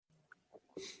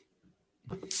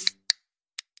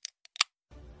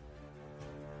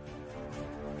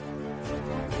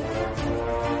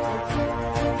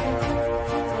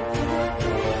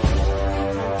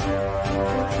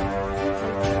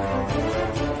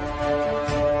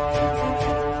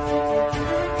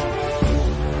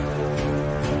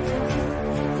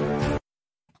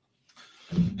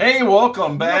Hey,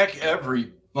 welcome back,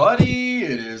 everybody.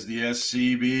 It is the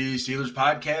SCB Steelers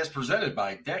podcast presented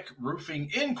by Deck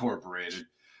Roofing Incorporated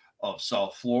of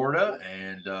South Florida.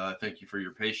 And thank you for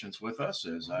your patience with us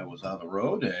as I was on the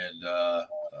road. And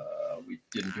we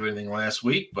didn't do anything last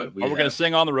week, but we're going to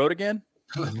sing On the Road again?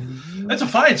 That's a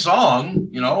fine song,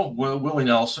 Willie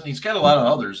Nelson. He's got a lot of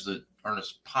others that aren't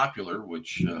as popular,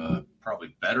 which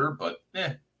probably better, but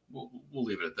We'll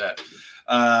leave it at that.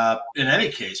 In any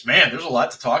case, man, there's a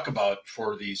lot to talk about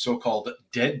for the so-called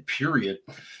dead period.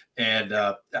 And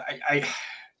let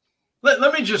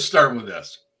me just start with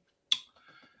this.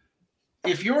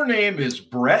 If your name is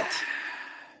Brett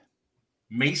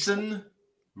Mason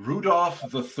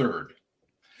Rudolph III,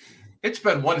 it's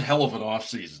been one hell of an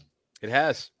offseason. It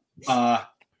has.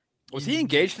 Was he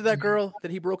engaged to that girl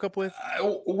that he broke up with?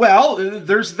 Well,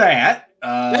 there's that.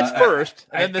 That's first.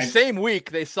 And then the same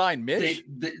week they signed Mitch.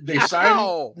 They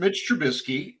signed Mitch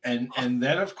Trubisky, and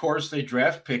then of course they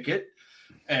draft Pickett,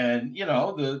 and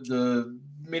the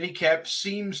minicap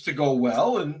seems to go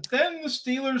well, and then the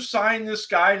Steelers signed this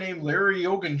guy named Larry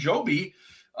Ogunjobi,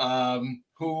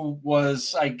 who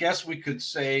was, I guess we could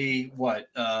say,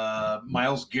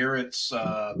 Myles Garrett's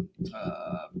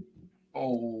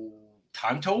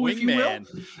Tonto, wingman. If you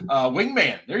will.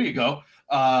 Wingman. There you go.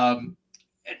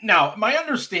 Now, my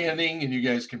understanding, and you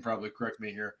guys can probably correct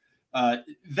me here,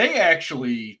 they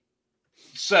actually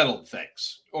settled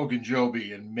things,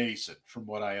 Ogunjobi and Mason, from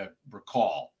what I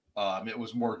recall. It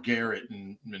was more Garrett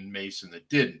and Mason that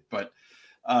didn't. But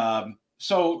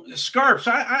so, Scarps,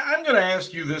 I'm going to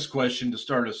ask you this question to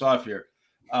start us off here.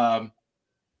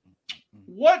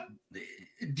 What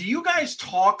do you guys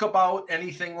talk about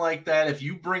anything like that? If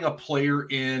you bring a player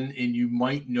in and you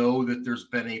might know that there's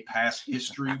been a past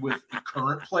history with a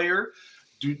current player,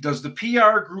 does the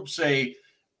PR group say,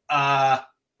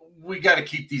 we got to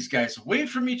keep these guys away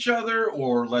from each other,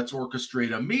 or let's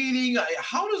orchestrate a meeting?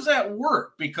 How does that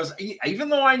work? Because even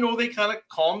though I know they kind of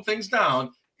calm things down,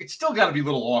 it's still got to be a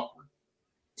little awkward.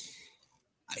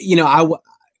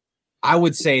 I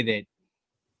would say that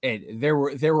there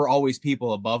were always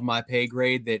people above my pay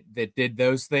grade that did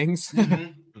those things.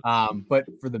 Mm-hmm. But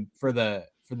for the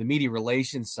media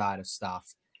relations side of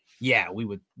stuff, yeah,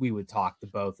 we would talk to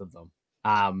both of them.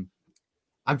 I'm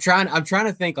trying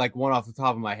to think like one off the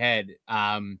top of my head.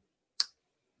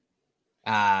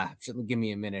 Give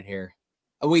me a minute here.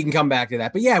 We can come back to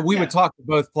that. But yeah, we would talk to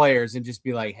both players and just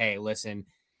be like, hey, listen,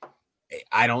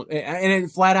 I don't,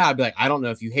 and flat out I'd be like, I don't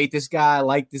know if you hate this guy,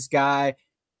 like this guy,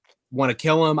 want to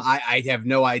kill him. I have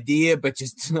no idea, but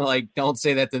just don't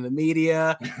say that to the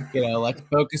media. Let's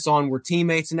focus on we're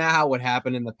teammates now. What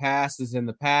happened in the past is in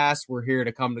the past. We're here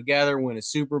to come together, win a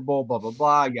Super Bowl, blah, blah,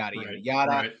 blah, yada, yada,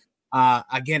 yada. Right.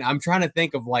 Again, I'm trying to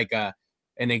think of like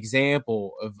an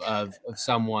example of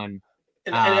someone.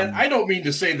 And I don't mean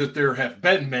to say that there have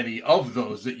been many of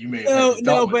those that you may have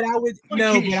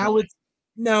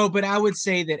but I would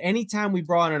say that anytime we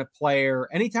brought in a player,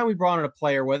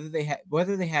 whether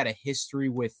they had a history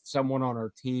with someone on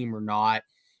our team or not,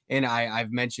 and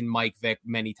I've mentioned Mike Vick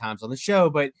many times on the show,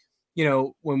 but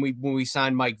when we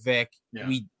signed Mike Vick,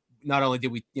 we not only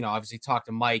did we obviously talk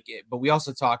to Mike, but we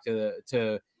also talked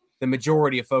to the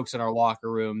majority of folks in our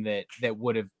locker room that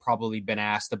would have probably been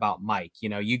asked about Mike.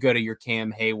 You go to your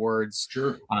Cam Haywards,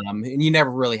 sure, and you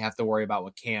never really have to worry about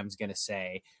what Cam's going to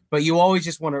say. But you always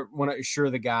just want to assure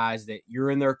the guys that you're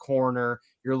in their corner,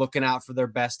 you're looking out for their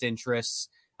best interests.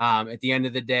 At the end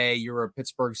of the day, you're a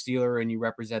Pittsburgh Steeler and you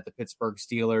represent the Pittsburgh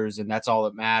Steelers, and that's all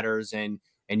that matters. And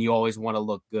you always want to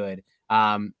look good.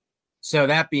 So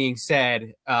that being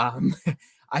said,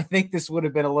 I think this would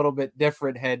have been a little bit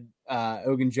different had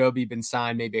Ogunjobi been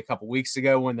signed maybe a couple weeks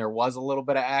ago when there was a little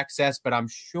bit of access. But I'm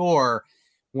sure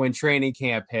when training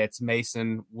camp hits,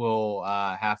 Mason will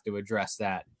have to address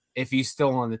that if he's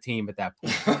still on the team at that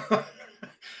point.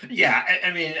 Yeah,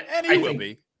 I mean, and he will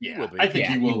be. Yeah, I think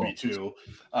he will be too.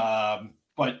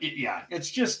 But it's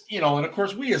just, and of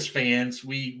course we as fans,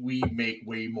 we make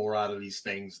way more out of these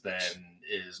things than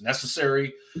is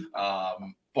necessary.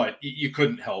 But you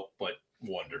couldn't help but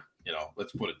wonder,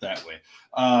 let's put it that way.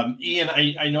 Ian,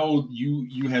 I know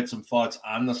you had some thoughts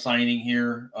on the signing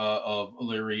here of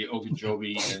Larry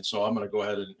Ogunjobi, and so I'm going to go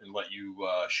ahead and let you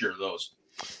share those.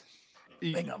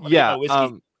 Yeah.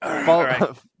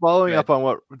 Following up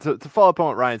on to follow up on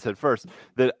what Ryan said first,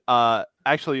 that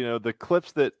actually, the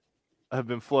clips that have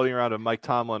been floating around of Mike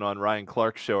Tomlin on Ryan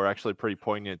Clark's show are actually pretty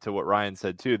poignant to what Ryan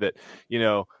said too. That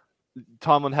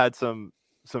Tomlin had some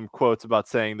quotes about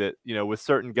saying that with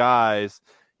certain guys,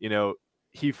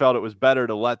 he felt it was better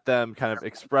to let them kind of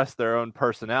express their own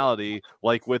personality.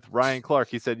 Like with Ryan Clark,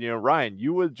 he said, Ryan,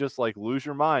 you would just like lose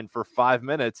your mind for 5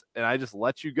 minutes and I just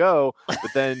let you go, but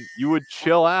then you would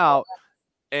chill out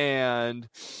and,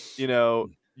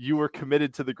 you were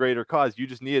committed to the greater cause. You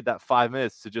just needed that 5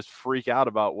 minutes to just freak out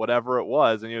about whatever it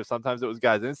was. And, sometimes it was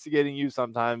guys instigating you.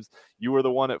 Sometimes you were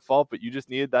the one at fault, but you just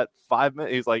needed that 5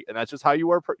 minutes. He's like, and that's just how you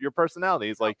were, your personality.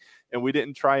 He's like, and we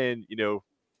didn't try and,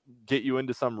 get you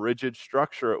into some rigid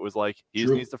structure. It was like he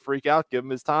just needs to freak out, give him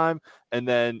his time, and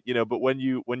then but when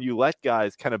you let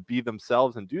guys kind of be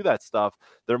themselves and do that stuff,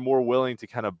 they're more willing to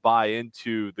kind of buy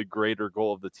into the greater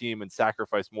goal of the team and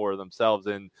sacrifice more of themselves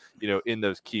in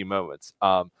those key moments.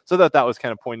 So that was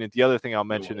kind of poignant. The other thing I'll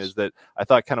mention is that I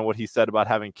thought kind of what he said about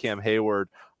having Cam Hayward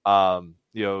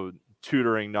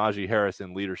tutoring Najee Harris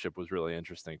in leadership was really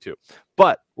interesting too.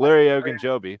 But Larry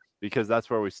Ogunjobi, because that's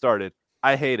where we started,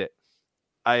 I hate it.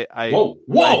 I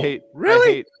hate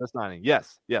the signing.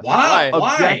 Yes. Why?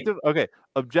 Okay.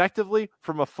 Objectively,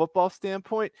 from a football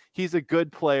standpoint, he's a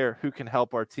good player who can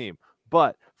help our team.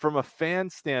 But from a fan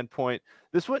standpoint,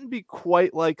 this wouldn't be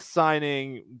quite like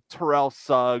signing Terrell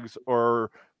Suggs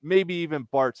or maybe even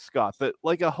Bart Scott, but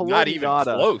like a Haloti Not even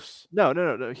Ngata. Close.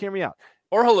 No. Hear me out.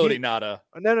 Or Haloti Ngata.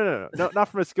 No. Not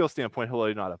from a skill standpoint,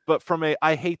 Haloti Ngata, but from a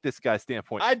I hate this guy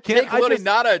standpoint. I'd take Haloti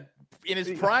Ngata in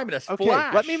his prime in a splash.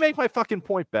 Okay, let me make my fucking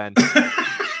point, Ben.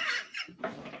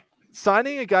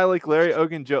 Signing a guy like Larry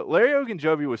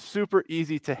Ogunjobi was super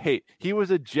easy to hate. He was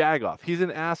a jagoff. He's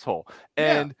an asshole.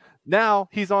 And now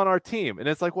he's on our team. And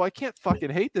it's like, well, I can't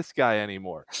fucking hate this guy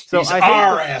anymore. So he's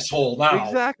asshole now.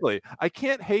 Exactly. I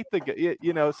can't hate the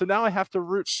guy, so now I have to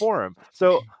root for him.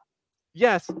 So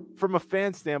yes, from a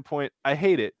fan standpoint, I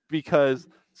hate it because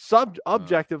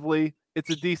objectively, it's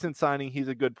a decent signing. He's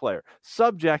a good player.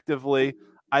 Subjectively,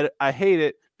 I hate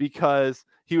it because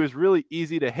he was really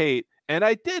easy to hate, and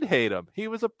I did hate him. He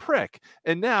was a prick,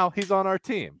 and now he's on our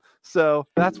team. So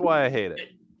that's why I hate it.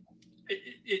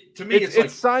 To me,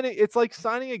 it's like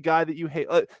signing a guy that you hate.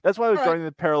 That's why I was drawing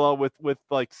the parallel with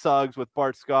like Suggs, with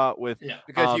Bart Scott, with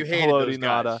because you hated those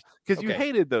guys. Because you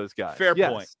hated those guys. Fair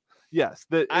point. Yes,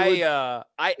 I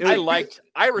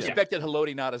respected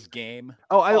Haloti Ngata's game.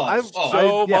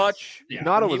 Much. Yeah.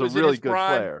 Ngata was a really good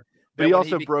player, but he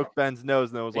also broke Ben's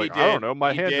nose, and it was like, I don't know,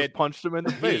 my hand just punched him in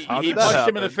the face. He punched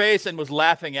him in the face and was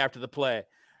laughing after the play.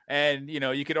 And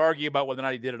you could argue about whether or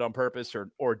not he did it on purpose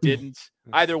or didn't.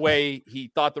 Either way, he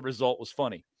thought the result was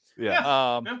funny.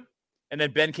 Yeah. And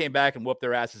then Ben came back and whooped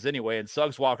their asses anyway. And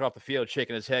Suggs walked off the field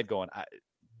shaking his head, going,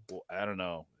 I don't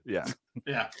know. Yeah.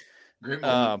 Yeah.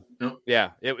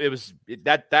 It was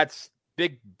that's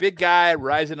big guy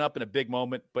rising up in a big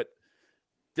moment, but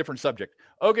different subject.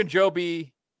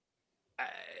 Ogunjobi,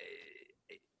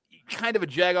 kind of a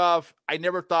jagoff. I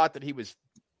never thought that he was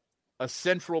a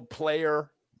central player.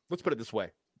 Let's put it this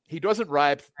way: he doesn't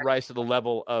rise to the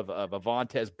level of a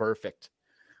Vontaze Burfict,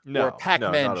 or a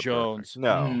Pac-Man Jones,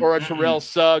 or a Terrell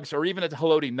Suggs, or even a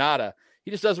Haloti Ngata. He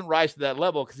just doesn't rise to that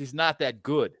level because he's not that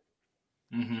good.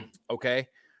 Mm-hmm. Okay.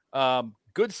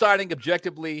 Good signing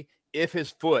objectively if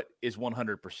his foot is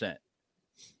 100%.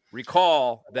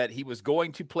 Recall that he was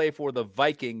going to play for the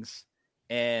Vikings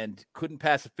and couldn't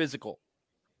pass a physical.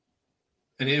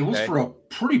 And it was for a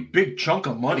pretty big chunk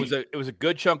of money. It was a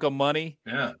good chunk of money.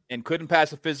 Yeah. And couldn't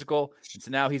pass a physical. And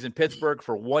so now he's in Pittsburgh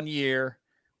for 1 year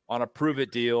on a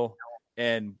prove-it deal.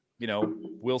 And,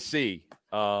 we'll see.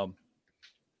 I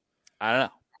don't know.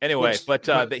 Anyway, but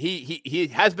he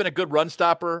has been a good run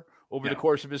stopper over the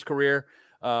course of his career.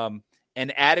 An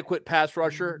adequate pass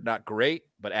rusher, not great,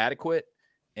 but adequate.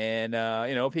 And,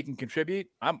 if he can contribute,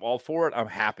 I'm all for it. I'm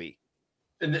happy.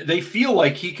 And they feel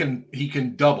like he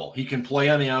can double. He can play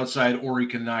on the outside or he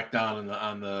can knock down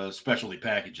on the specialty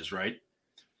packages, right?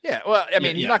 Yeah. Well, I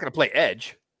mean, he's not going to play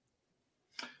edge.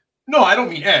 No, I don't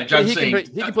mean edge. I'm saying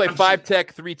he can play 5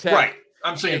 tech, 3 tech. Right.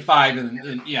 I'm saying 5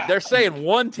 and yeah. They're saying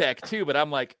 1 tech too, but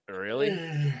I'm like, really?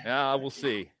 Yeah, we'll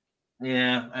see.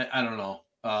 Yeah, I don't know.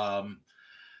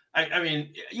 I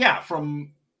mean, yeah,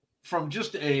 from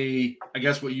just I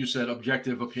guess what you said,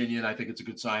 objective opinion, I think it's a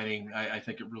good signing. I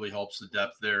think it really helps the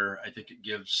depth there. I think it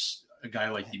gives a guy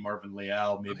like DeMarvin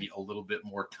Leal maybe a little bit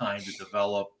more time to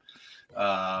develop,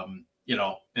 and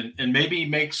maybe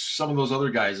makes some of those other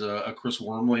guys, a Chris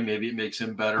Wormley, maybe it makes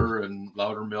him better, and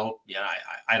Loudermilk. Yeah,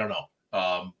 I don't know.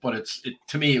 But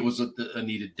to me, it was a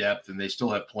needed depth, and they still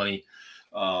have plenty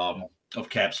of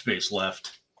cap space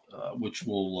left, which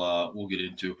we'll get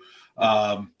into.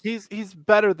 He's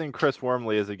better than Chris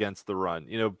Wormley is against the run.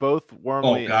 Both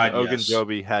Wormley and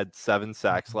Ogunjobi had 7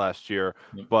 sacks last year,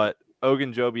 but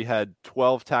Ogunjobi had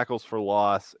 12 tackles for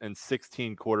loss and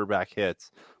 16 quarterback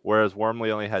hits, whereas Wormley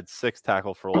only had 6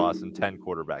 tackles for loss and 10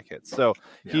 quarterback hits. So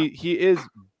he is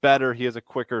better. He has a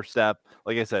quicker step.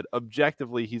 Like I said,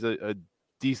 objectively, he's a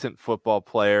decent football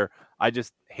player. I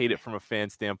just hate it from a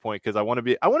fan standpoint because I want to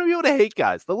be able to hate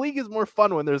guys. The league is more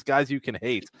fun when there's guys you can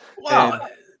hate. Well,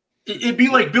 it'd be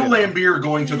like Bill Laimbeer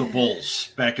going to the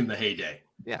Bulls back in the heyday.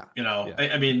 Yeah.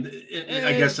 I mean,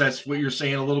 I guess that's what you're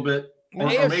saying a little bit.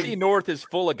 AFC North is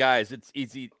full of guys. It's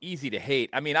easy to hate.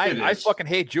 I mean, I fucking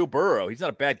hate Joe Burrow. He's not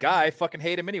a bad guy. I fucking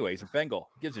hate him anyway. He's a Bengal.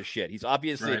 He gives a shit. He's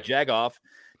obviously a jagoff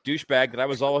douchebag that I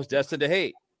was always destined to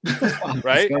hate.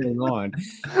 Right? What's going on?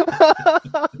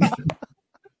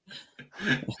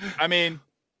 I mean,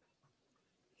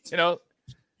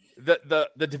 the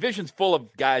division's full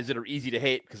of guys that are easy to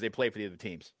hate because they play for the other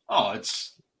teams. Oh,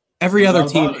 it's every other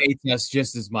team hates us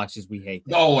just as much as we hate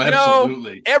them. Oh,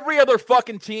 absolutely. Every other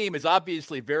fucking team is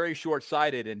obviously very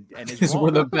short-sighted and is because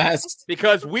we're the best.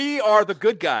 Because we are the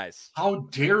good guys. How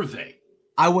dare they?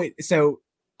 I like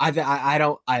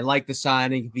the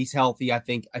signing. If he's healthy, I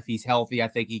think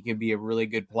he can be a really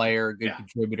good player, a good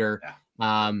contributor.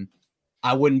 Yeah.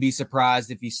 I wouldn't be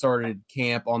surprised if he started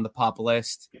camp on the PUP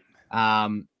list.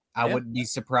 I wouldn't be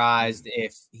surprised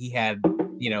if he had,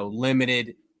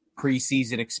 limited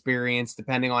preseason experience,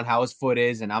 depending on how his foot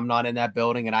is. And I'm not in that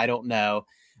building and I don't know.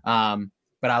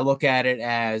 But I look at it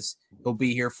as he'll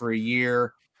be here for a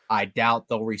year. I doubt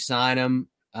they'll re-sign him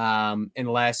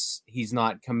unless he's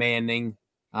not commanding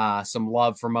some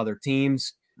love from other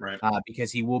teams. Right.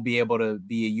 Because he will be able to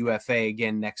be a UFA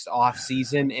again next off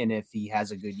season. And if he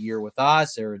has a good year with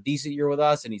us or a decent year with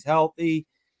us and he's healthy,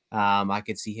 I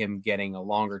could see him getting a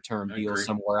longer term deal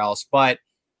somewhere else. But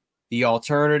the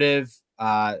alternative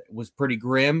was pretty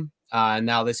grim. And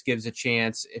now this gives a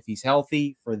chance, if he's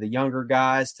healthy, for the younger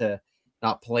guys to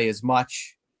not play as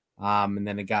much. And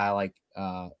then a guy like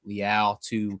Leal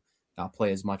to not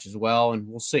play as much as well. And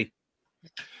we'll see.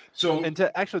 So, and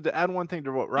to add one thing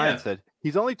to what Ryan said,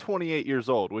 he's only 28 years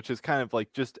old, which is kind of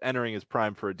like just entering his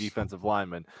prime for a defensive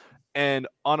lineman. And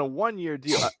on a 1-year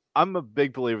deal, I'm a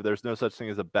big believer there's no such thing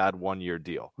as a bad 1-year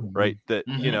deal, right? That,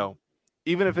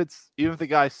 even if the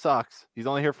guy sucks, he's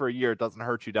only here for a year, it doesn't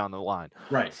hurt you down the line.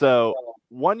 Right. So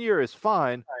 1 year is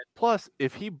fine. Plus,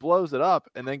 if he blows it up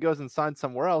and then goes and signs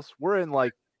somewhere else, we're in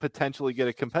like potentially get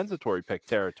a compensatory pick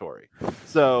territory.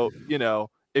 So,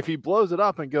 if he blows it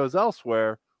up and goes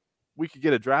elsewhere, we could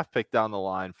get a draft pick down the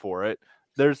line for it.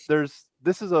 This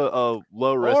is a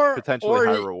low risk, potentially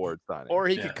high reward signing. Or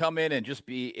he could come in and just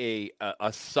be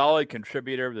a solid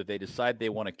contributor that they decide they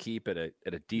want to keep at a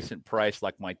decent price,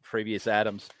 like my previous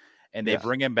Adams, and they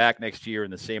bring him back next year in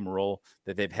the same role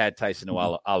that they've had Tyson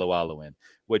Alualu in,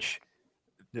 which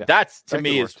that's to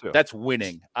me that's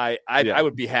winning. I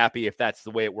would be happy if that's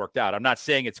the way it worked out. I'm not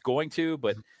saying it's going to,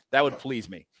 but that would please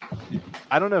me.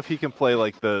 I don't know if he can play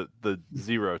like the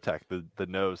zero tech, the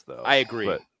nose though. I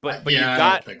agree, but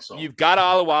you've got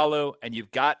Alualu and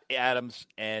you've got Adams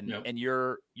and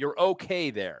you're okay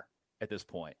there at this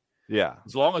point. Yeah,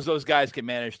 as long as those guys can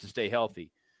manage to stay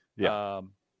healthy. Yeah,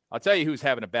 I'll tell you who's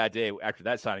having a bad day after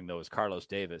that signing though is Carlos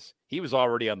Davis. He was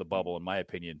already on the bubble in my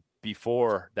opinion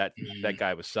before that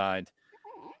guy was signed.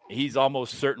 He's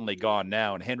almost certainly gone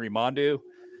now, and Henry Mondu,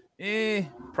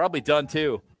 probably done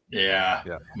too. Yeah.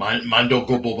 Mondo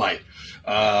Gobobai.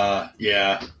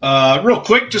 Real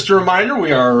quick, just a reminder,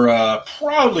 we are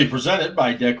proudly presented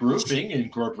by Deck Roofing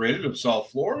Incorporated of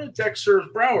South Florida. Deck serves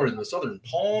Broward in the southern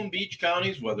Palm Beach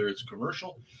counties, whether it's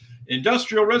commercial,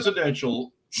 industrial,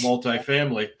 residential,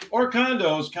 multifamily, or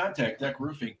condos. Contact Deck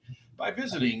Roofing by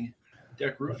visiting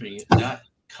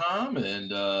deckroofing.com.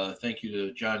 And thank you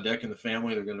to John Deck and the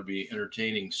family. They're going to be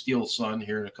entertaining Steel Sun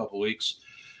here in a couple weeks.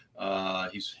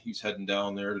 He's heading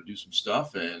down there to do some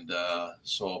stuff, and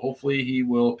so hopefully he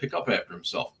will pick up after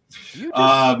himself. You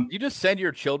just send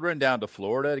your children down to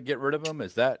Florida to get rid of them?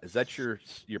 Is that your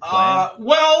plan?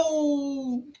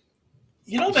 Well,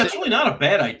 that's really not a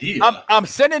bad idea. I'm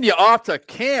sending you off to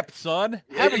camp, son.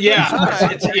 It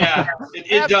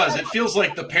does. It feels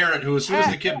like the parent who, as soon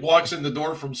as the kid walks in the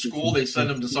door from school, they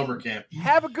send him to summer camp.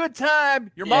 Have a good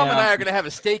time. Your mom and I are going to have a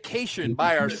staycation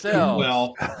by ourselves.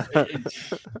 Well,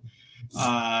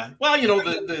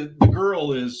 the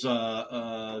girl is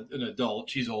an adult.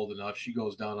 She's old enough. She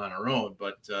goes down on her own.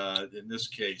 But in this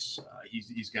case,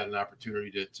 he's got an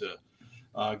opportunity to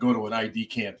go to an ID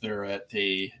camp there at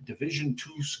a Division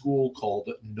II school called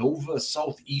Nova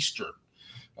Southeastern.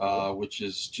 which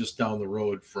is just down the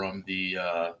road from the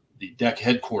deck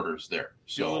headquarters there.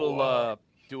 So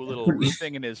do a little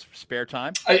roofing in his spare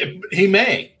time. He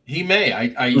may.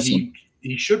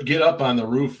 He should get up on the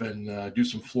roof and do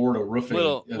some Florida roofing.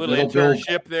 Little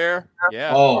internship there.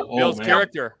 Yeah. Bill's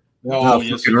character. Oh,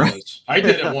 yes, it was. I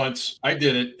did it once. I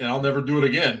did it, and I'll never do it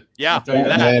again. Yeah.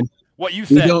 What you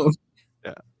said.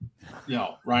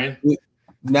 No, Ryan.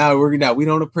 We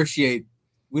don't appreciate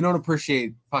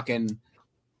fucking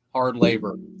hard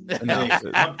labor.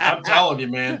 I'm telling you,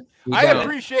 man. I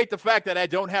appreciate the fact that I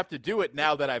don't have to do it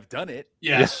now that I've done it.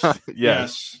 Yes.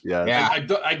 Yes. Yeah.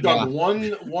 I dug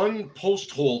one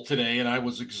post hole today, and I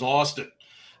was exhausted.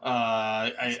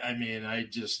 I'm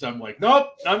like, nope,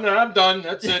 I'm done.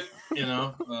 That's it.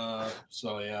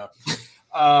 So yeah.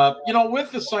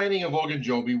 With the signing of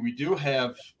Ogunjobi, we do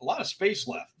have a lot of space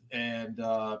left. And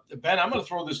Ben, I'm going to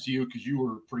throw this to you because you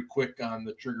were pretty quick on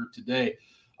the trigger today.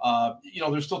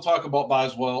 There's still talk about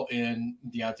Boswell and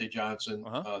Deontay Johnson.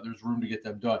 There's room to get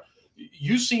them done.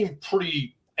 You seem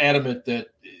pretty adamant that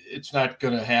it's not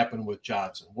going to happen with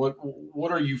Johnson.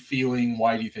 What are you feeling?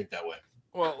 Why do you think that way?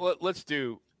 Well, let's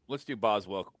do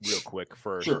Boswell real quick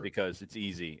first, sure, because it's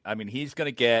easy. I mean, he's going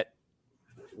to get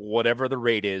whatever the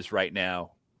rate is right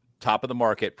now, top of the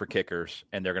market for kickers,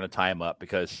 and they're going to tie him up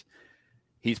because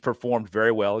he's performed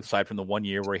very well, aside from the 1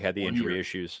 year where he had the injury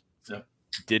issues. Yep.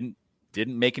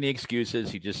 Didn't make any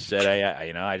excuses. He just said,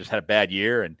 I just had a bad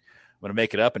year and I'm going to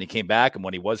make it up. And he came back, and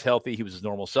when he was healthy, he was his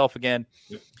normal self again.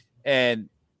 Yep. And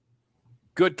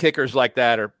good kickers like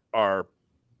that are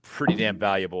pretty damn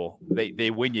valuable.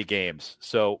 They win you games.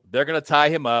 So they're going to tie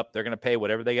him up. They're going to pay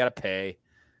whatever they got to pay.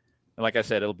 And like I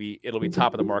said, it'll be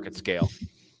top of the market scale.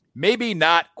 Maybe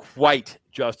not quite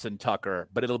Justin Tucker,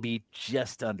 but it'll be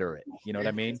just under it. You know what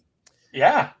I mean?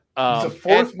 Yeah. He's the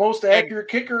fourth most accurate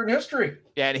kicker in history.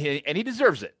 Yeah, and he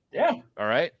deserves it. Yeah. All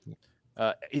right.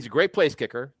 He's a great place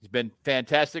kicker. He's been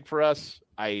fantastic for us.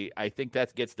 I think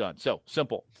that gets done. So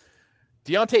simple.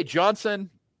 Deontay Johnson,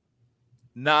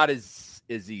 not as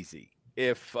easy.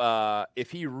 If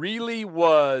he really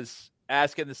was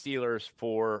asking the Steelers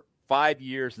for 5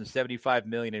 years and $75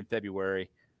 million in February,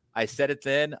 I said it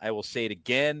then. I will say it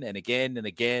again and again and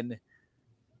again,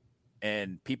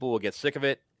 and people will get sick of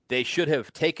it. They should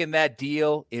have taken that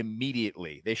deal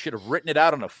immediately. They should have written it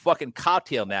out on a fucking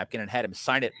cocktail napkin and had him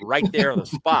sign it right there on the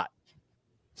spot.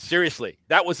 Seriously,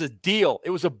 that was a deal. It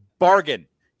was a bargain,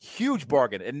 huge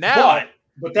bargain. And now,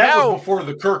 but that was before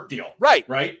the Kirk deal, right?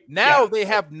 Right. Now they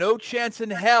have no chance in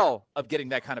hell of getting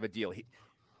that kind of a deal.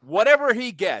 Whatever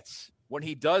he gets when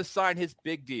he does sign his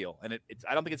big deal, and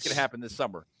I don't think it's going to happen this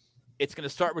summer. It's going to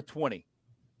start with 20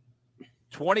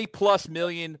 plus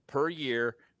million per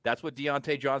year. That's what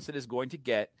Deontay Johnson is going to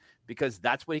get because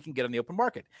that's what he can get on the open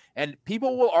market. And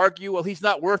people will argue, well, he's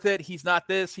not worth it. He's not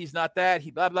this. He's not that.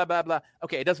 He blah, blah, blah, blah.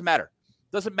 Okay, it doesn't matter.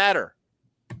 It doesn't matter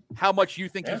how much you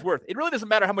think he's worth. It really doesn't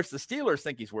matter how much the Steelers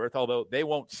think he's worth, although they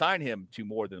won't sign him to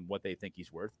more than what they think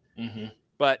he's worth. Mm-hmm.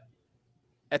 But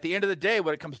at the end of the day,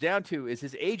 what it comes down to is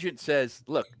his agent says,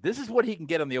 look, this is what he can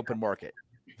get on the open market.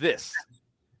 This.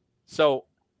 So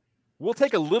we'll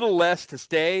take a little less to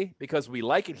stay because we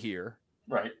like it here.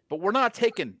 Right. But we're not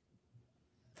taking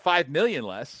 $5 million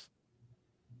less.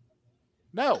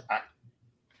 No.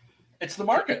 It's the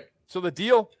market. So the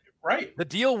deal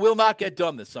will not get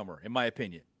done this summer, in my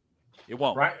opinion. It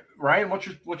won't. Right. Ryan, what's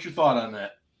your thought on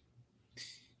that?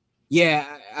 Yeah,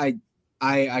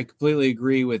 I completely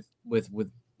agree with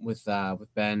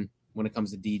Ben when it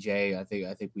comes to DJ. I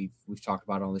think we've talked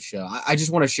about it on the show. I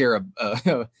just want to share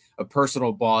a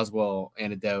personal Boswell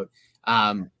anecdote.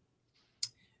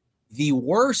 The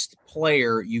worst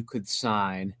player you could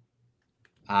sign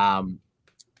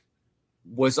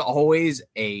was always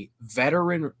a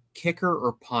veteran kicker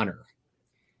or punter,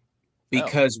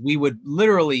 because we would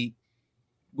literally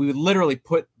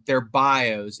put their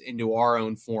bios into our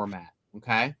own format.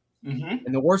 Okay. Mm-hmm.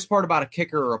 And the worst part about a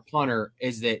kicker or a punter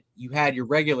is that you had your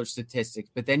regular statistics,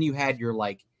 but then you had your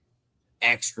like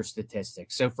extra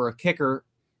statistics. So for a kicker,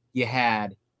 you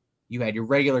had your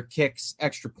regular kicks,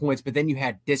 extra points, but then you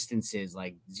had distances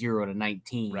like 0 to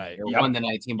 19, right, or 1 to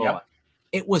 19. Yep.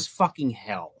 It was fucking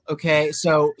hell. Okay,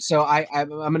 so I'm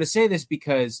going to say this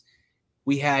because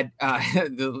we had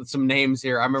some names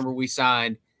here. I remember we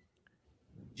signed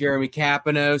Jeremy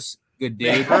Kapanos, good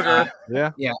dude.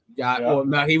 Yeah. Well,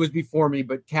 no, he was before me,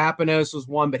 but Kapanos was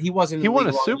one, but he wasn't. He won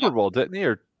a Super Bowl, didn't he?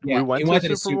 Or yeah, went to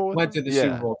the Super Bowl. Went to the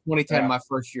Super Bowl. 2010, my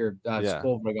first year.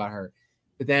 Spolver got hurt.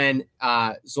 But then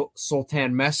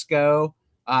Sultan Mesko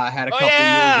had a couple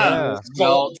years.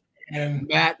 And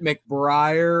Matt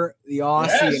McBriar, the Aussie,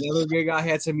 Yes. another good guy,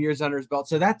 had some years under his belt.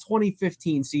 So that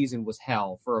 2015 season was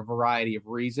hell for a variety of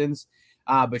reasons.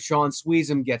 But Sean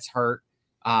Sweezum gets hurt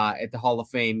at the Hall of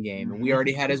Fame game, and we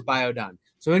already had his bio done.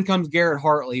 So in comes Garrett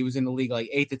Hartley, who was in the league like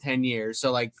 8 to 10 years.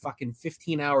 So like fucking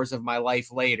 15 hours of my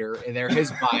life later, and there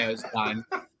his bio's done.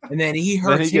 And then he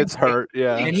hurts. Then he gets hurt.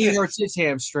 Yeah. And he hurts his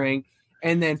hamstring.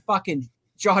 And then fucking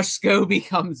Josh Scobie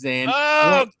comes in.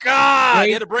 Oh God! great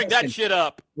You had to bring that person. shit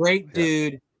up. Great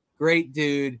dude.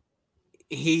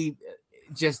 He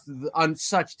just on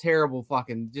such terrible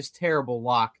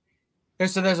luck.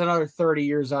 So there's another 30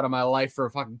 years out of my life for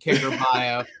a fucking kicker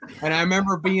bio. And I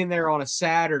remember being there on a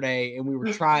Saturday and we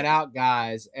were trying out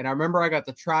guys. And I remember I got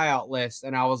the tryout list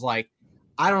and I was like,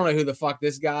 I don't know who the fuck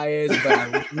this guy is, but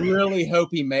I really hope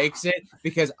he makes it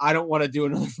because I don't want to do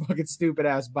another fucking stupid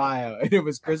ass bio. And it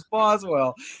was Chris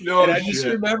Boswell. No And I just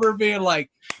remember being like,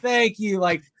 thank you.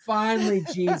 Like, finally,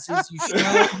 Jesus, you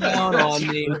shut down on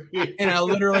me. And I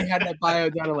literally had that bio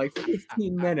done in like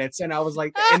 15 minutes. And I was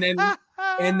like, and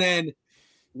then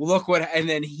look what, and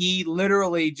then he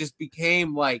literally just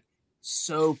became like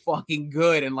so fucking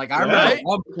good. And like, I remember Right? at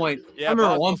one point, Yeah, I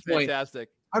remember at Boswell's one point, fantastic.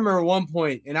 I remember one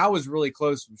point, and I was really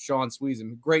close with Sean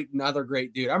Sweezum, another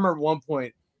great dude. I remember one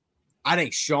point, I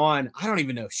think Sean, I don't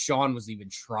even know if Sean was even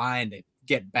trying to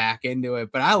get back into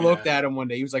it, but I looked at him one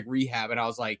day, he was like rehab, and I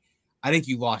was like, I think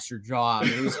you lost your job.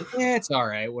 And he was like, yeah, it's all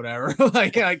right, whatever.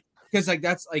 like, because like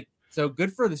that's like so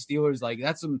good for the Steelers. Like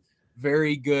that's some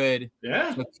very good.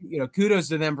 Yeah. So, kudos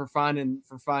to them for finding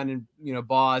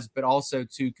Boz, but also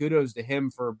to kudos to him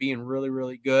for being really,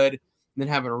 really good and then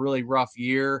having a really rough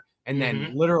year and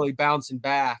then literally bouncing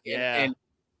back. And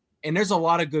there's a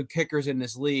lot of good kickers in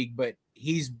this league, but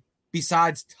he's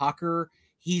besides Tucker,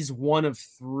 he's one of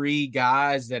 3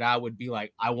 guys that I would be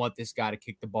like, I want this guy to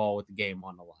kick the ball with the game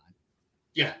on the line.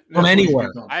 Yeah. From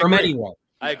anywhere. I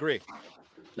agree.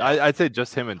 I'd say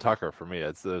just him and Tucker for me.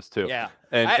 It's those two. Yeah.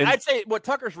 And I'd say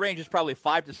Tucker's range is probably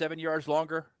 5 to 7 yards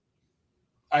longer.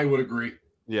 I would agree.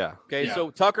 yeah. Okay,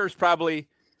 so Tucker's probably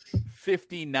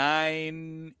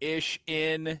 59-ish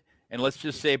in, and let's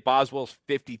just say Boswell's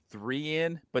 53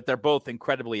 in, but they're both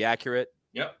incredibly accurate.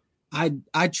 Yep.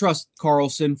 I trust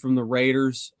Carlson from the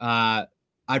Raiders. I'd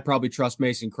probably trust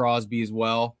Mason Crosby as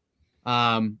well.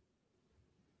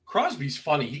 Crosby's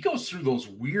funny. He goes through those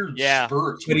weird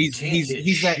spurts. But where he he's can't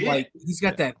hit that shit. like he's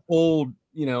got that old,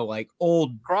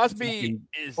 old Crosby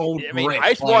is old grit.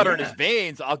 ice water in yeah. his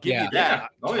veins. I'll give Yeah. you that. Yeah.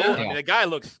 Oh, Totally. yeah. I mean, the guy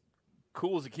looks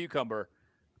cool as a cucumber,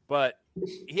 but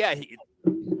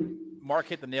Mark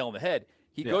hit the nail on the head.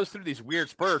 He goes through these weird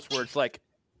spurts where it's like,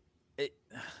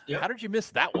 how did you miss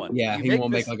that one? Yeah, you he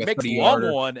won't make like a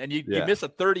 30-yarder one, and you miss a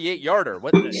 38-yarder.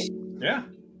 What? Yeah.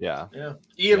 Yeah. Yeah.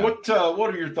 Ian, what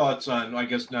are your thoughts on, I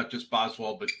guess, not just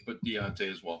Boswell, but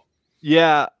Deontay as well?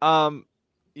 Yeah. The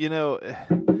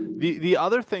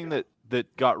other thing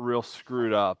that got real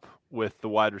screwed up with the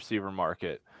wide receiver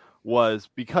market was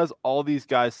because all these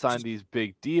guys signed these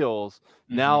big deals.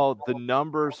 Now the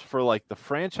numbers for like the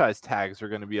franchise tags are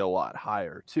going to be a lot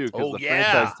higher too, because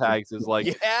franchise tags is like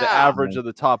the average of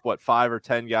the top 5 or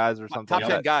 10 guys or something. Top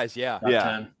 10 guys, Top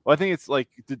 10. Well, I think it's like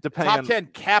depending top on 10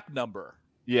 cap number.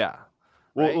 Yeah.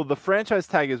 Well, the franchise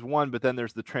tag is one, but then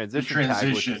there's the transition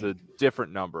tag, which is a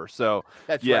different number. So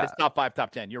that's right. It's top 5,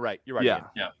 top 10. You're right. Yeah.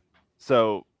 Yeah.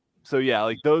 So yeah,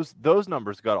 like those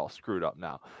numbers got all screwed up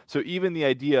now. So even the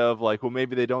idea of like, well,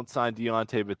 maybe they don't sign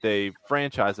Deontay, but they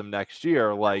franchise him next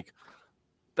year, like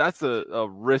that's a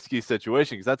risky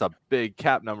situation because that's a big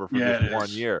cap number for just 1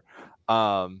 year.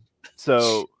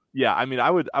 So yeah, I mean,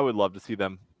 I would love to see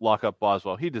them lock up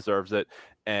Boswell. He deserves it,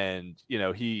 and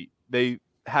they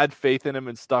had faith in him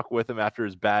and stuck with him after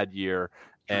his bad year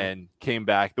and came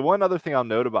back. The one other thing I'll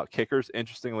note about kickers,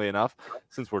 interestingly enough,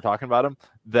 since we're talking about him,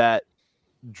 that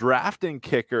drafting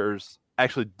kickers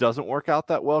actually doesn't work out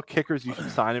that well. Kickers you should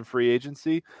sign in free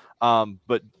agency,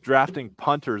 but drafting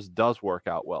punters does work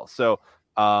out well. So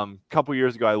a couple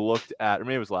years ago, I looked at, or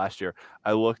maybe it was last year,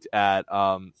 I looked at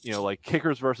like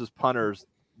kickers versus punters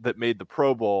that made the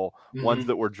Pro Bowl, ones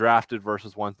that were drafted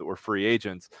versus ones that were free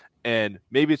agents. And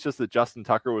maybe it's just that Justin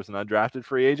Tucker was an undrafted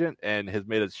free agent and has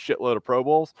made a shitload of Pro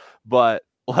Bowls, but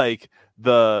like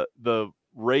the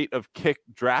rate of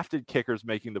drafted kickers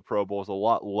making the Pro Bowl is a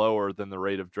lot lower than the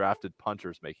rate of drafted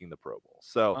punters making the Pro Bowl.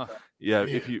 So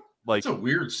if you like, it's a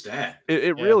weird stat.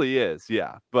 It really is.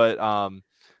 Yeah. But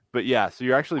yeah, so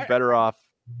you're actually better off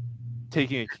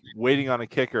waiting on a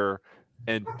kicker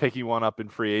and picking one up in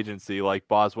free agency like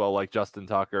Boswell, like Justin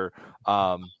Tucker,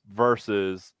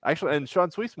 versus actually, and Sean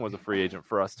Sweetson was a free agent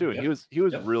for us too, and he was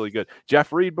really good.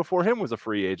 Jeff Reed before him was a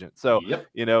free agent, so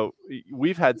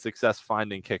we've had success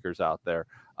finding kickers out there.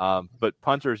 But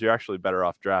punters, you're actually better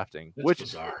off drafting, which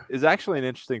bizarre. Is actually an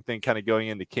interesting thing kind of going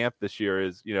into camp this year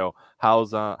is,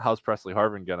 how's Presley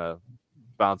Harvin going to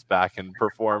bounce back and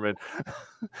perform? And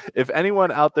if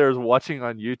anyone out there is watching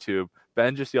on YouTube,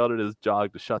 Ben just yelled at his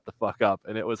dog to shut the fuck up,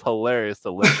 and it was hilarious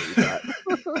to listen to that.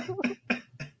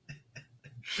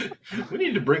 We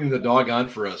need to bring the dog on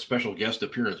for a special guest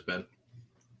appearance, Ben.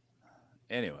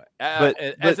 Anyway, but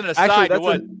as an aside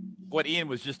actually, to what Ian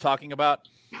was just talking about,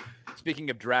 speaking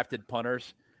of drafted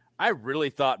punters, I really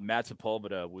thought Matt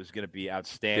Sepulveda was going to be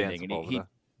outstanding.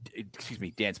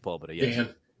 Dan Sepulveda, yes.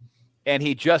 Dan. And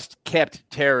he just kept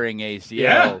tearing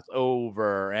ACLs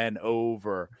over and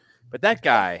over. But that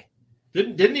guy...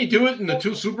 Didn't he do it in the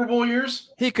 2 Super Bowl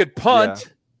years? He could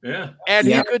punt. Yeah. And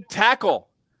he could tackle.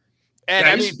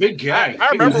 And he's a big guy. I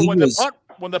remember when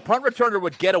the punt returner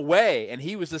would get away and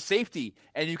he was the safety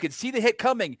and you could see the hit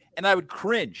coming and I would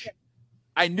cringe.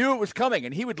 I knew it was coming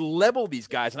and he would level these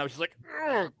guys and I was just like,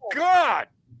 oh God.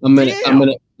 I'm gonna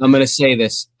say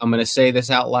this. I'm gonna say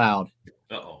this out loud.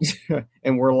 Uh-oh.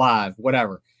 And we're live.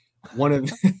 Whatever. One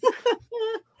of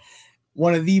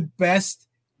the best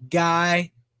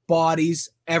guy bodies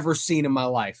ever seen in my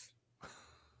life.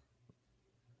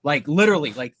 Like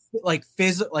literally, like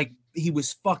physical, like he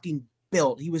was fucking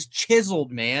built. He was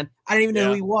chiseled, man. I didn't even know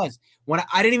who he was.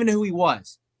 I didn't even know who he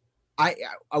was. I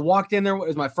walked in there. It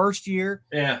was my first year.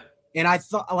 Yeah. And I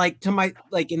thought,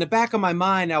 in the back of my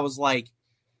mind, I was like,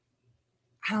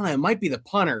 I don't know, it might be the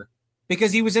punter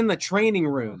because he was in the training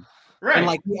room. Right. And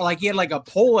like he had like a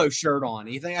polo shirt on.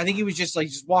 I think he was just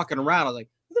walking around. I was like,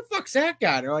 who the fuck's that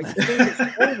guy? They're like,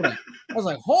 I was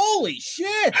like, holy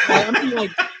shit.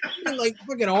 Like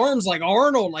fucking arms like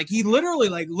Arnold. Like he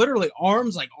literally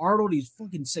arms like Arnold. He's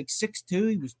fucking 6'2".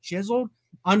 He was chiseled.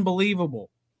 Unbelievable.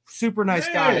 Super nice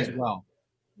guy as well.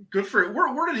 Good for it.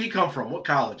 Where did he come from? What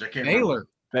college? I can't remember.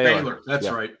 Baylor. That's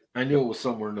right. I knew it was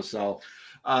somewhere in the South.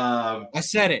 I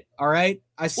said it. All right.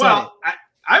 I said it.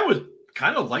 I would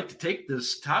kind of like to take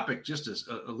this topic just as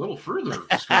a little further,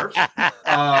 Scarps.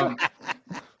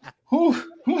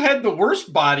 Who had the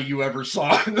worst body you ever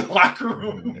saw in the locker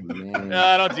room?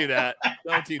 No, don't do that.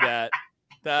 Don't do that.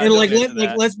 And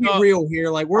let's be real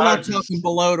here. Like we're not talking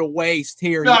below the waist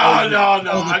here. No.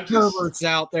 I'm perverts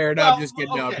out there. No, I'm just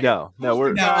kidding. Okay. No.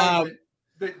 We're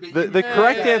the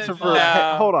correct answer for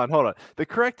hold on. The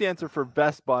correct answer for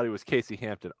best body was Casey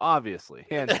Hampton, obviously,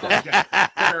 hands down.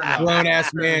 Grown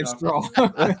ass man, strong.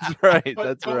 That's right.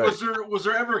 But was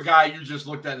there ever a guy you just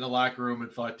looked at in the locker room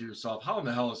and thought to yourself, "How in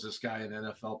the hell is this guy an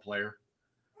NFL player?"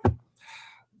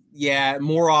 Yeah,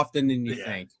 more often than you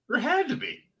think. There had to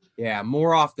be. Yeah,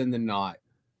 more often than not.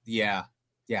 Yeah.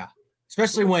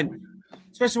 Especially when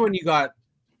you got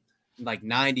like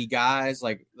 90 guys,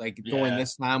 like during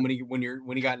this time when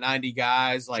you got 90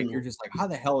 guys, like you're just like, how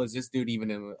the hell is this dude even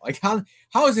in? Like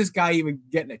how is this guy even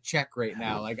getting a check right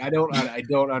now? Like I don't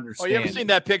understand. Oh, you ever seen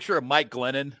that picture of Mike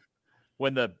Glennon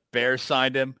when the Bears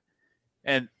signed him?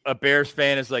 And a Bears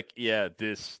fan is like, yeah,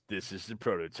 this is the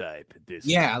prototype. This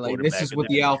is what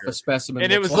the alpha specimen.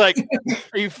 And it was like,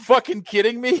 are you fucking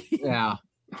kidding me? Yeah.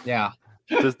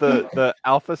 Does the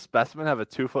alpha specimen have a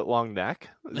 2-foot long neck?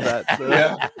 Is that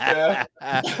yeah.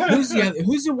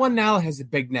 Who's the one now that has a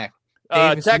big neck?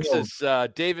 Texas,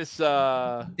 Davis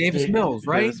Mills,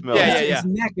 right? Davis Mills. Yeah. His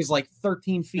neck is like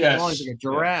 13 feet long. He's like a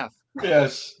giraffe.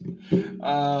 Yes.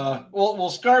 Well,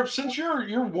 Scarp, since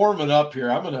you're warming up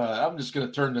here, I'm just gonna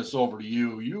turn this over to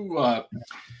you. You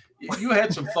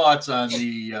had some thoughts on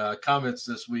the comments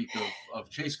this week of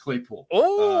Chase Claypool.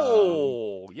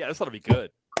 Yeah, this ought to be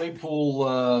good.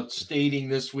 Claypool stating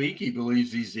this week he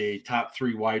believes he's a top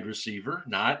 3 wide receiver,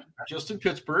 not just in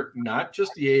Pittsburgh, not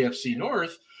just the AFC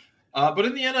North, but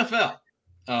in the NFL.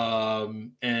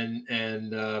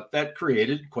 And that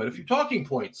created quite a few talking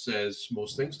points, as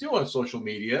most things do on social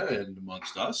media and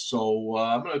amongst us. So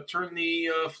I'm going to turn the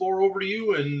floor over to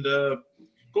you and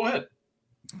go ahead.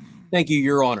 Thank you,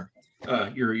 Your Honor.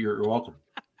 You're welcome.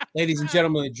 Ladies and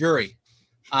gentlemen of the jury.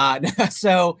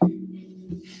 So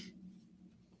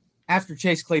after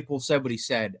Chase Claypool said what he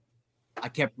said, I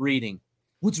kept reading.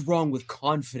 What's wrong with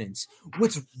confidence?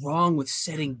 What's wrong with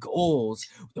setting goals?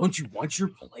 Don't you want your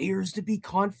players to be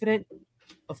confident?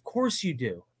 Of course you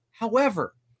do.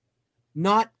 However,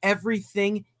 not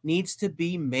everything needs to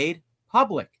be made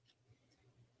public.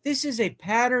 This is a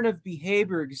pattern of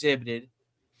behavior exhibited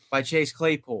by Chase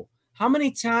Claypool. How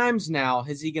many times now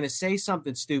is he going to say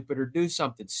something stupid or do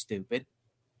something stupid?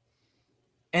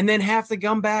 and then have to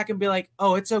come back and be like,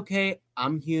 oh, it's okay.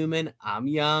 I'm human. I'm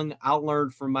young. I'll learn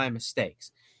from my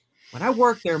mistakes. When I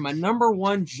worked there, my number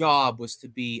one job was to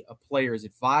be a player's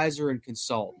advisor and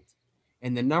consultant.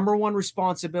 And the number one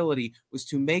responsibility was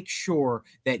to make sure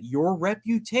that your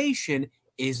reputation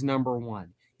is number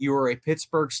one. You were a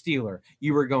Pittsburgh Steeler.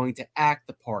 You were going to act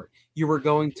the part. You were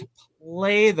going to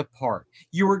play the part.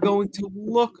 You were going to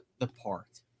look the part.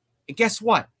 And guess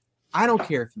what? I don't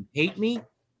care if you hate me,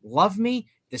 love me,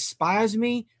 despise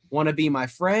me, want to be my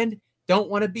friend, don't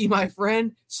want to be my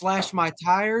friend, slash my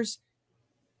tires.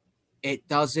 It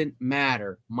doesn't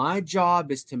matter. My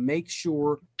job is to make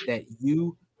sure that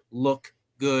you look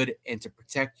good and to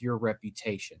protect your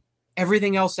reputation.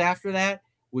 Everything else after that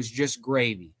was just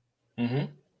gravy. Mm-hmm.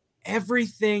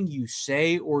 Everything you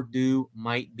say or do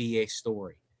might be a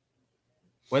story.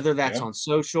 Whether that's on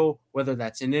social, whether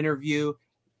that's an interview,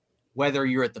 whether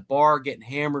you're at the bar getting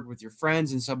hammered with your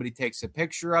friends and somebody takes a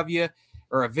picture of you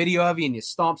or a video of you and you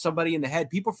stomp somebody in the head.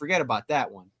 People forget about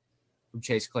that one from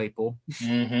Chase Claypool.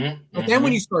 Mm-hmm. But then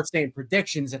when you start saying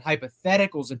predictions and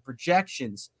hypotheticals and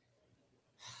projections,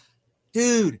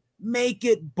 dude, make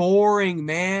it boring,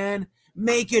 man.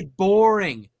 Make it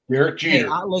boring. Derek Jeter.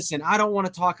 Hey, listen, I don't want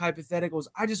to talk hypotheticals.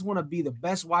 I just want to be the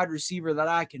best wide receiver that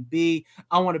I can be.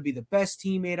 I want to be the best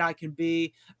teammate I can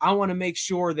be. I want to make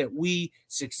sure that we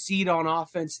succeed on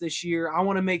offense this year. I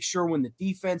want to make sure when the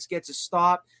defense gets a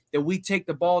stop that we take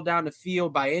the ball down the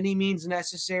field by any means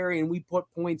necessary and we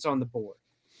put points on the board.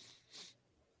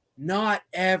 Not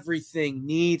everything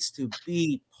needs to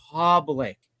be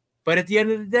public. But at the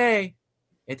end of the day,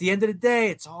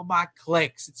 it's all about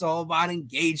clicks. It's all about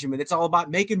engagement. It's all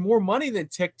about making more money than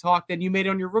TikTok than you made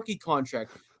on your rookie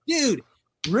contract. Dude,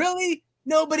 really?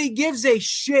 Nobody gives a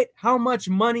shit how much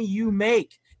money you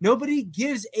make. Nobody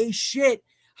gives a shit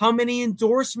how many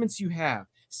endorsements you have.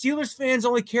 Steelers fans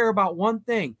only care about one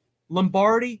thing: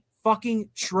 Lombardi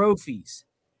fucking trophies.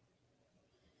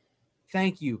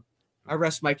 Thank you. I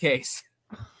rest my case.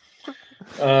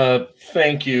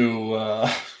 Thank you,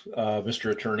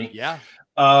 Mr. Attorney. Yeah.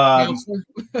 Counselor?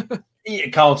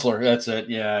 Counselor, that's it.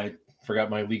 Yeah, I forgot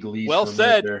my legalese. Well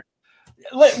said. There.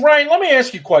 Ryan, let me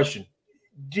ask you a question.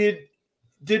 Did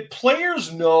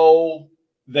players know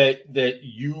that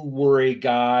you were a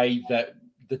guy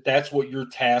that's what your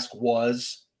task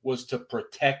was to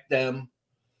protect them?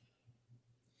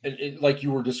 And like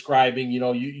you were describing,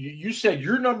 you said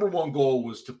your number one goal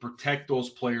was to protect those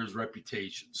players'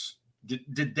 reputations.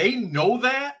 Did they know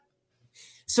that?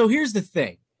 So here's the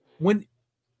thing.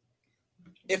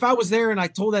 If I was there and I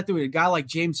told that to a guy like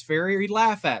James Ferrier, he'd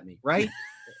laugh at me, right?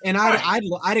 And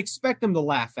I'd expect him to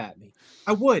laugh at me.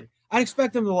 I would. I'd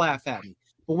expect him to laugh at me.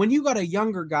 But when you got a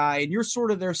younger guy and you're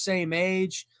sort of their same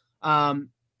age, and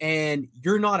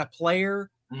you're not a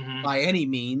player by any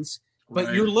means,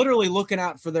 but you're literally looking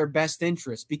out for their best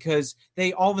interest because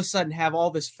they all of a sudden have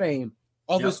all this fame,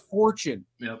 all this fortune.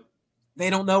 Yep. They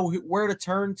don't know where to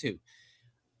turn to.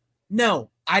 No,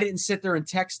 I didn't sit there and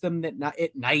text them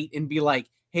at night and be like,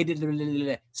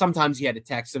 hey, sometimes you had to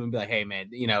text them and be like, hey, man,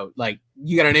 like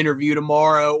you got an interview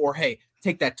tomorrow, or hey,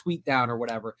 take that tweet down or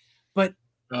whatever. But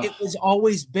it was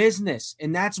always business,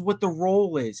 and that's what the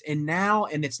role is. And now,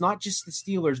 and it's not just the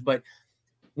Steelers, but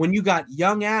when you got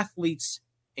young athletes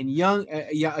and a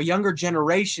younger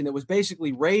generation that was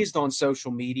basically raised on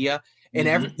social media,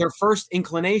 and their first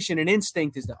inclination and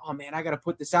instinct is that, oh man, I got to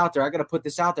put this out there. I got to put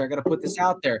this out there. I got to put this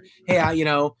out there. Hey,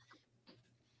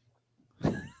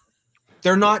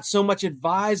 they're not so much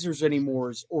advisors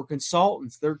anymore or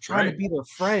consultants. They're trying to be their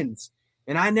friends.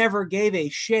 And I never gave a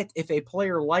shit if a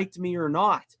player liked me or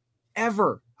not,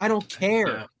 ever. I don't care.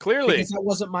 Yeah, clearly, because that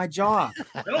wasn't my job.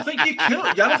 I don't think you could.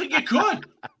 I don't think you could.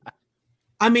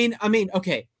 I mean,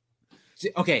 okay.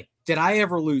 Did I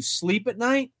ever lose sleep at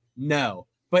night? No.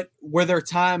 But were there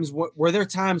times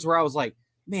where I was like,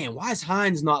 man, why is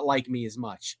Hines not like me as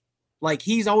much? Like,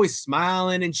 he's always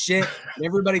smiling and shit. And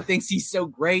everybody thinks he's so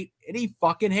great, and he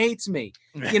fucking hates me.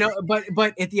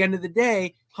 But at the end of the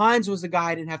day, Hines was the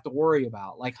guy I didn't have to worry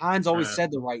about. Like, Hines always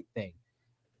said the right thing.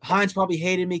 Hines probably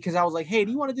hated me because I was like, hey,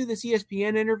 do you want to do this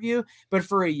ESPN interview? But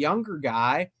for a younger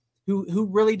guy who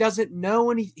really doesn't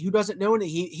know any,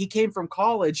 he came from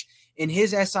college, and his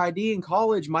SID in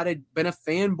college might have been a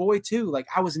fanboy too. Like,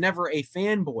 I was never a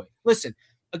fanboy. Listen,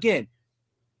 again,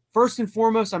 first and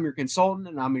foremost, I'm your consultant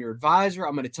and I'm your advisor.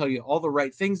 I'm going to tell you all the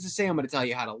right things to say. I'm going to tell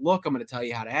you how to look. I'm going to tell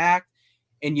you how to act.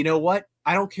 And you know what?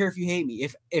 I don't care if you hate me.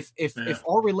 If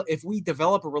we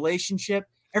develop a relationship,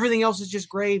 everything else is just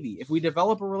gravy. If we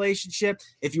develop a relationship,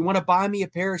 if you want to buy me a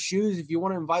pair of shoes, if you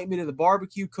want to invite me to the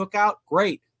barbecue cookout,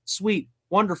 great, sweet,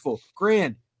 wonderful,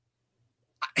 grand.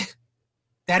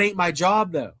 That ain't my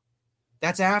job, though.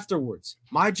 That's afterwards.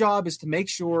 My job is to make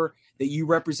sure that you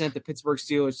represent the Pittsburgh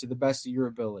Steelers to the best of your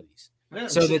abilities,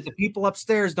 so that the people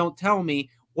upstairs don't tell me,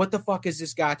 what the fuck is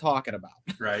this guy talking about?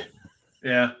 Right.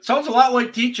 Yeah. Sounds a lot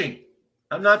like teaching.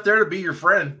 I'm not there to be your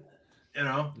friend.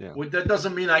 That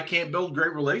doesn't mean I can't build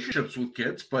great relationships with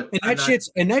kids, but that shit's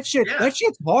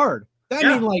hard. I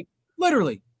mean, like,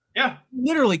 literally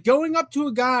going up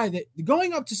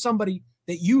to somebody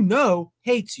that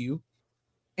hates you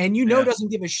and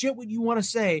doesn't give a shit what you want to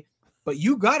say, but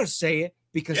you got to say it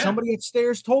because somebody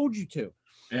upstairs told you to.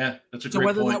 Yeah, that's a great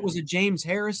point. So whether that was a James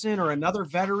Harrison or another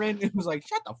veteran, it was like,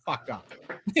 shut the fuck up.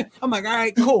 I'm like, all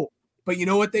right, cool. But you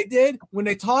know what they did when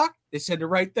they talked? They said the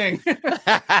right thing. Hey,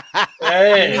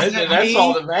 that's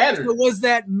all that matters. So was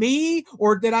that me,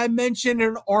 or did I mention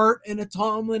an Art and a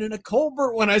Tomlin and a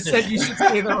Colbert when I said you should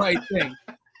say the right thing?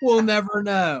 We'll never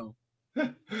know.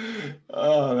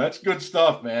 Oh, that's good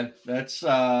stuff, man. That's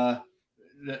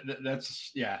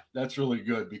really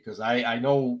good, because I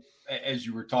know, as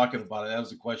you were talking about it, that was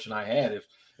the question I had.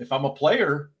 If I'm a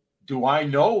player, do I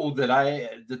know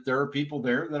that there are people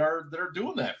there that are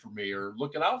doing that for me or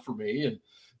looking out for me? And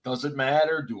does it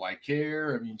matter? Do I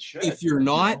care? I mean, shit. If you're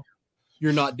not,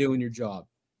 you're not doing your job.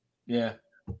 Yeah,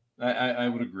 I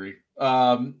would agree.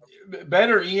 Ben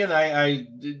or Ian,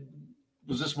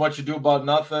 was this much ado about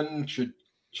nothing? Should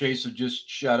Chase have just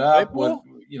shut up?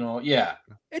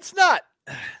 It's not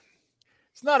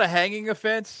a hanging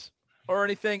offense or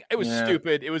anything. It was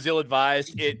stupid. It was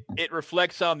ill-advised. It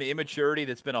reflects on the immaturity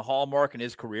that's been a hallmark in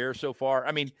his career so far.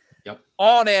 I mean,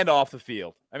 on and off the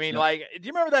field. I mean, like, do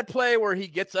you remember that play where he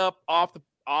gets up off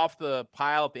the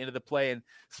pile at the end of the play and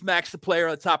smacks the player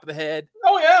on the top of the head?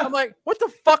 Oh, yeah. I'm like, what the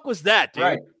fuck was that,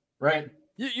 dude? Right.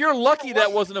 You're lucky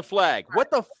that wasn't a flag.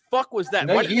 What the fuck was that?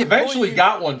 He eventually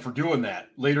got one for doing that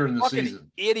later in the season.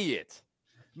 Idiot.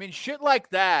 I mean, shit like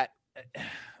that.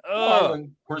 Well, and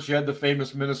of course, you had the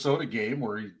famous Minnesota game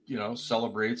where he,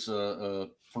 celebrates a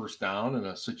first down in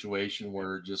a situation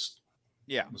where it just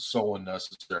was so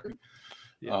unnecessary.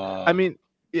 Yeah. I mean,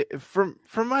 from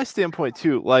my standpoint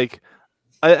too, like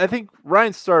I think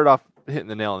Ryan started off hitting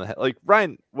the nail on the head. Like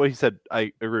Ryan, what he said,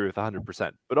 I agree with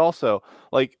 100%. But also,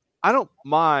 like, I don't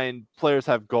mind players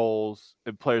have goals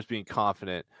and players being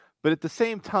confident, but at the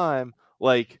same time,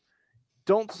 like,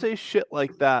 don't say shit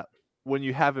like that when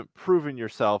you haven't proven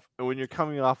yourself and when you're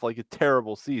coming off like a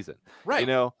terrible season. Right.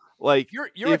 Like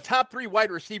you're a top 3 wide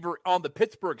receiver on the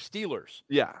Pittsburgh Steelers.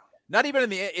 Yeah. Not even in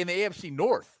the AFC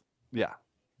North. Yeah.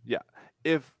 Yeah.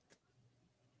 If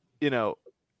the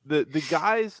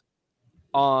guys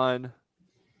on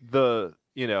the,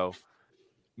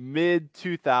 mid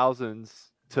 2000s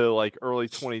to like early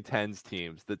 2010s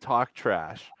teams that talk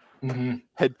trash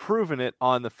had proven it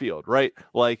on the field, right?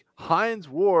 Like Hines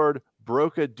Ward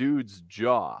broke a dude's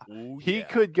jaw. Ooh, he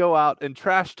could go out and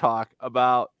trash talk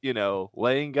about,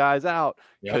 laying guys out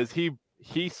because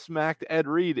he smacked Ed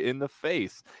Reed in the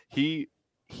face. He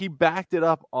backed it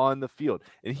up on the field,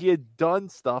 and he had done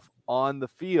stuff on the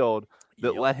field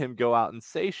that let him go out and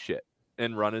say shit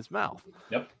and run his mouth.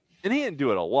 Yep. And he didn't do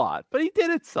it a lot, but he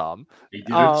did it some. He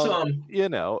did it some.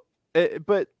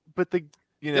 But the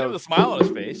did it with a smile on his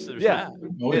face.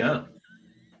 Oh yeah.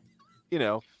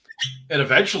 And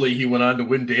eventually he went on to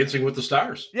win Dancing with the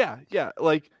Stars. Yeah.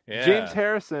 Like James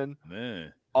Harrison,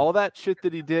 all that shit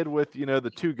that he did with,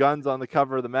 the 2 guns on the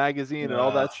cover of the magazine and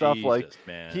all that stuff. Like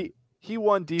he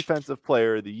won Defensive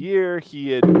Player of the Year.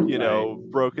 He had,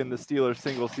 broken the Steelers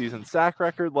single season sack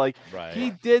record. Like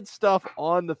he did stuff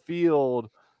on the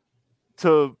field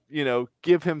to,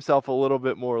 give himself a little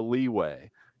bit more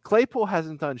leeway. Claypool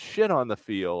hasn't done shit on the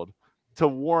field to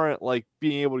warrant like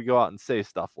being able to go out and say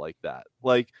stuff like that.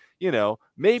 Like,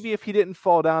 maybe if he didn't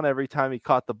fall down every time he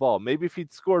caught the ball, maybe if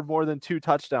he'd scored more than 2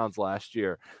 touchdowns last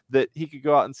year, that he could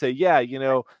go out and say,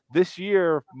 this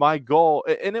year my goal,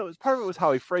 and it was part of it was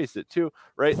how he phrased it too,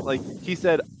 right? Like he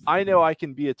said, I know I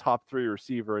can be a top 3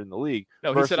 receiver in the league.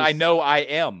 No, he said, I know I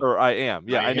am. Or I am.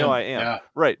 Yeah, I know I am. Yeah.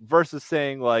 Right. Versus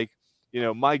saying like,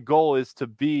 my goal is to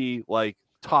be like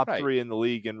top 3 in the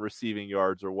league in receiving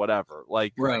yards or whatever.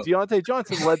 Like Deontay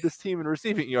Johnson led this team in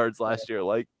receiving yards last year.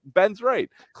 Like Ben's right.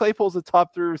 Claypool's a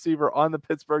top 3 receiver on the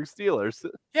Pittsburgh Steelers.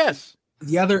 Yes.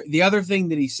 The other thing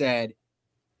that he said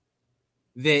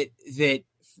that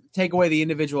take away the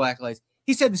individual accolades.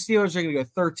 He said the Steelers are going to go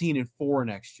 13-4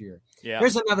 next year. Yeah.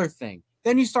 There's another thing.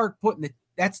 Then you start putting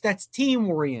that's team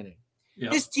oriented.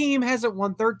 Yeah. This team hasn't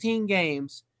won 13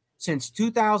 games since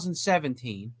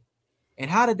 2017. And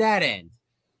how did that end?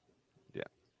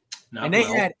 They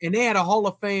had a Hall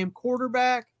of Fame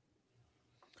quarterback,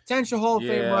 potential Hall of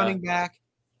Fame running back,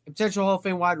 and potential Hall of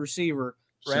Fame wide receiver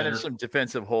ran into center. some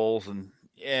defensive holes and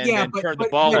Yeah, then turned the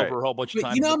ball over a whole bunch of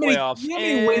times you know how in the many, playoffs. you know how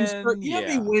many wins? And, You know how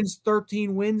many wins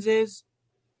 13 wins is?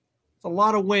 It's a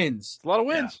lot of wins. It's a lot of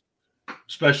wins.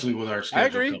 Especially with our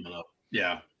schedule agree. coming up.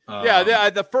 Yeah.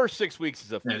 The first 6 weeks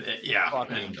is a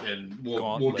and we'll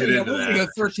gauntlet. get Yeah, into we're that. gonna go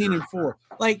for 13 sure. and 4.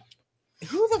 Like,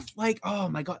 who the like? Oh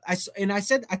my god! I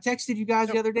texted you guys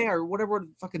the other day or whatever,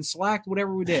 fucking slacked,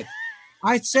 whatever we did.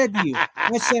 I said to you,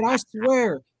 I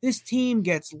swear this team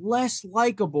gets less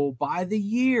likable by the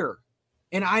year,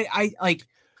 and I like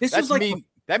this That's was like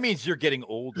that means you're getting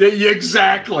older. Yeah,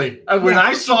 exactly. When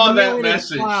I saw that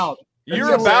message,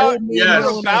 You're about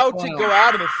to go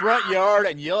out in the front yard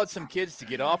and yell at some kids to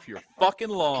get off your fucking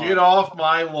lawn. Get off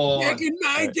my lawn. Back in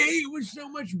my day, it was so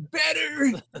much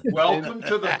better. Welcome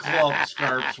to the club,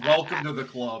 Scarps. Welcome to the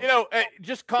club. You know,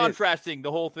 just contrasting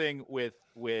the whole thing with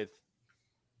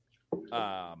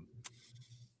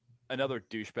another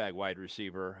douchebag wide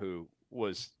receiver who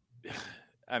was,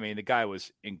 I mean, the guy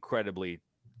was incredibly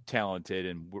talented,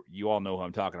 and you all know who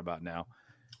I'm talking about now,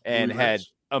 and had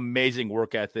amazing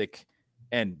work ethic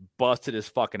and busted his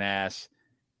fucking ass.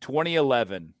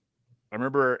 2011, I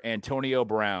remember Antonio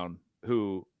Brown,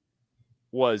 who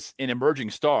was an emerging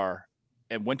star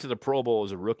and went to the Pro Bowl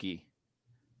as a rookie,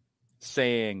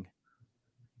 saying,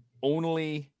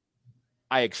 only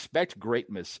I expect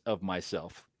greatness of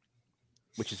myself,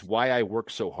 which is why I work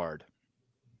so hard.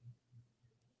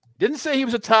 Didn't say he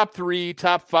was a top 3,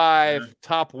 top 5,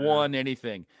 top 1,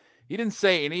 anything. He didn't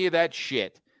say any of that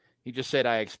shit. He just said,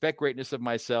 I expect greatness of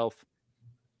myself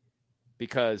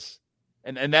because,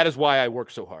 and that is why I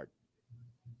work so hard.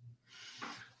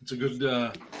 It's a good.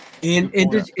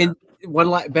 And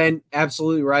one Ben,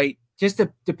 absolutely right. Just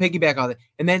to piggyback on it,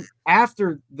 and then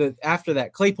after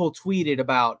that, Claypool tweeted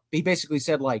about. He basically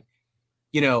said like,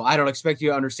 you know, I don't expect you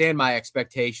to understand my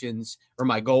expectations or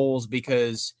my goals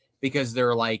because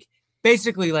they're like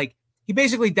basically like he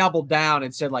basically doubled down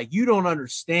and said like, you don't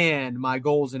understand my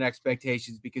goals and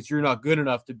expectations because you're not good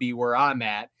enough to be where I'm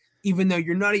at, even though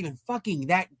you're not even fucking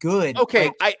that good.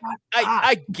 Okay, like,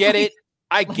 I get it.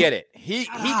 I get it. He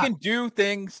can do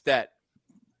things that,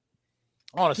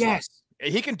 honestly, yes.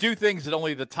 He can do things that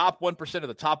only the top 1% of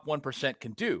the top 1%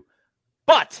 can do.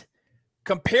 But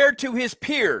compared to his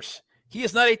peers, he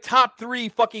is not a top 3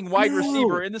 fucking wide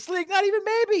receiver in this league. Not even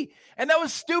maybe. And that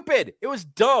was stupid. It was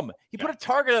dumb. He put a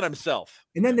target on himself.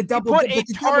 And then he put a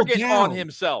target on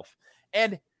himself.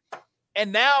 And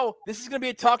now this is going to be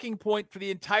a talking point for the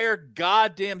entire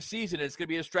goddamn season. It's going to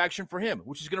be a distraction for him,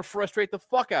 which is going to frustrate the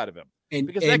fuck out of him.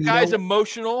 Because that guy's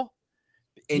emotional.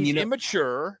 And he's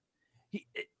immature.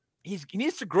 He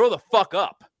needs to grow the fuck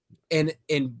up. And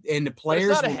the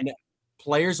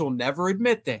players will never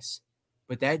admit this,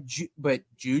 but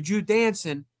Juju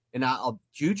dancing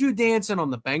Juju dancing on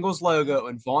the Bengals logo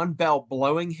and Von Bell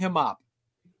blowing him up.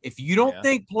 If you don't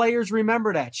think players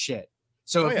remember that shit,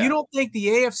 so if you don't think the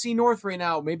AFC North right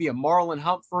now, maybe a Marlon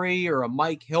Humphrey or a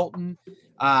Mike Hilton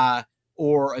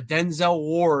or a Denzel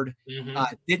Ward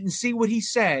didn't see what he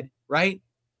said, right?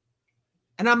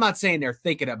 And I'm not saying they're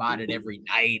thinking about it every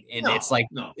night, and it's like,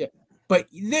 but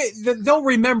they'll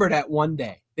remember that one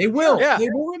day. They will. Yeah. They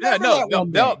will remember that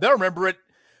one day. They'll remember it.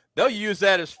 They'll use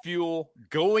that as fuel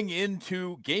going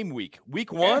into game week.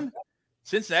 Week 1,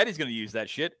 Cincinnati's going to use that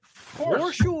shit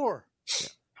for sure. Yeah.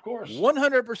 Of course.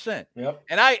 100%. Yep.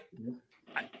 And I,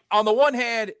 on the one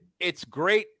hand, it's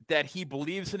great that he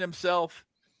believes in himself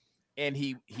and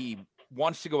he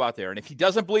wants to go out there. And if he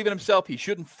doesn't believe in himself, he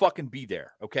shouldn't fucking be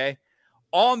there. Okay.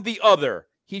 On the other,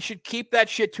 he should keep that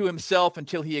shit to himself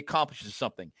until he accomplishes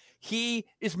something. He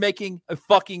is making a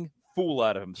fucking fool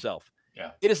out of himself.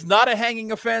 Yeah. It is not a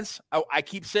hanging offense. I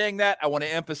keep saying that. I want to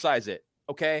emphasize it.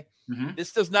 Okay. Mm-hmm.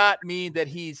 This does not mean that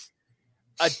he's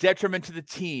a detriment to the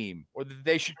team or that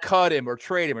they should cut him or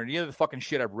trade him or any of the fucking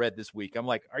shit I've read this week. I'm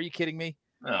like, are you kidding me?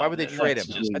 No, why would they trade him?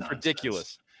 That's nonsense.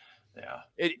 ridiculous. Yeah.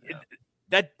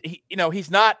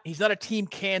 He's not a team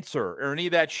cancer or any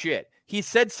of that shit. He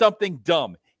said something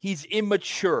dumb. He's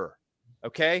immature.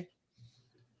 Okay.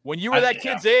 When you were that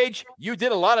kid's age, you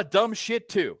did a lot of dumb shit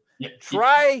too. Yeah.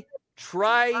 Try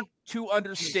to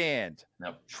understand.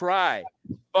 Nope. Try.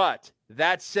 But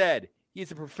that said,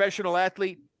 he's a professional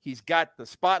athlete. He's got the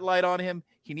spotlight on him.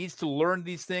 He needs to learn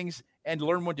these things and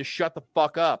learn when to shut the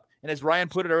fuck up. And as Ryan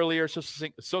put it earlier so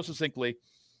succinctly,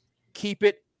 keep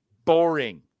it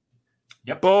boring.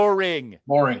 Yep. Boring.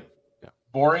 Boring. Yeah.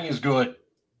 Boring is good.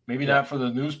 Maybe not for the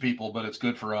news people, but it's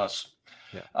good for us.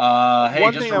 Yeah. Hey,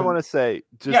 one thing I want to say,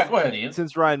 go ahead, Ian.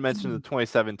 Since Ryan mentioned the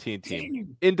 2017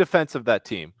 team, in defense of that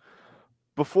team,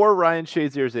 before Ryan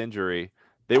Shazier's injury,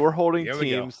 They were holding Here we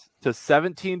go. teams to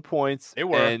 17 points They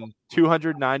were. and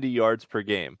 290 yards per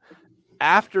game.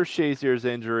 After Shazier's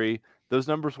injury, those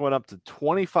numbers went up to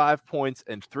 25 points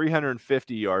and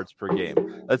 350 yards per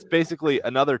game. That's basically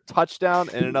another touchdown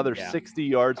and another 60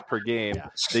 yards per game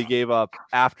they gave up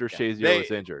after Shazier was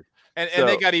injured. And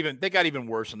they got even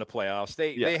worse in the playoffs.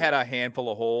 They had a handful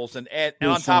of holes, and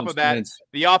on top of that,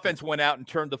 the offense went out and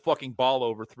turned the fucking ball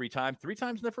over 3 times. 3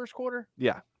 times in the first quarter?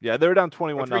 Yeah. They were down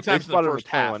 21-0. They spotted them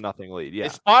a 21-0 lead. Yeah. They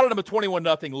spotted them a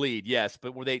 21-0 lead, yes.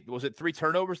 But was it 3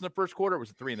 turnovers in the first quarter, or was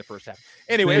it 3 in the first half?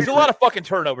 Anyway, there's a lot of fucking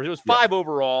turnovers. It was 5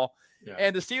 overall. Yeah.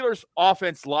 And the Steelers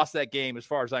offense lost that game as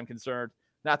far as I'm concerned,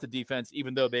 not the defense,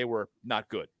 even though they were not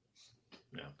good.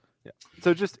 Yeah. Yeah.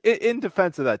 So just in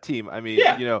defense of that team, I mean,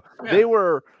 they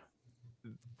were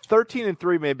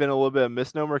 13-3 may have been a little bit of a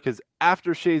misnomer because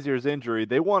after Shazier's injury,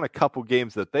 they won a couple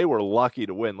games that they were lucky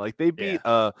to win. Like they beat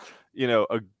a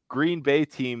Green Bay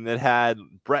team that had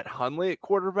Brett Hundley at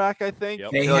quarterback, I think. Yep.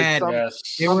 They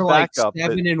were like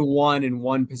 7-1 in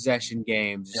one possession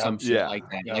games, some shit like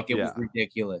that. Yep. Like it was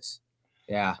ridiculous.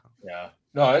 Yeah. Yeah.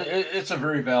 No, it's a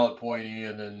very valid point,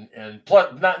 Ian, and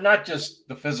plus not just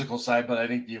the physical side, but I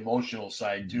think the emotional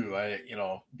side too.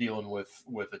 Dealing with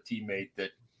a teammate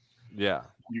that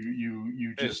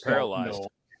you just paralyzed.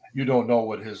 You don't know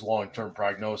what his long-term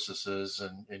prognosis is,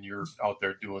 and you're out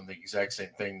there doing the exact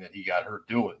same thing that he got hurt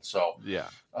doing. So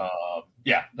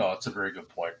it's a very good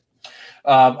point.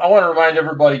 I want to remind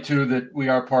everybody, too, that we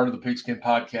are part of the Pigskin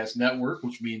Podcast Network,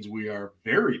 which means we are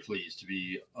very pleased to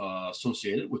be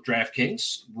associated with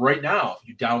DraftKings. Right now, if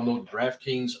you download the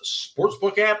DraftKings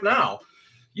Sportsbook app now,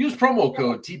 use promo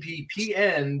code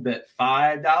TPPN, bet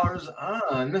 $5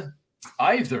 on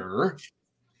either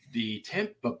the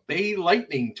Tampa Bay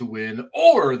Lightning to win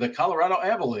or the Colorado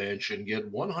Avalanche and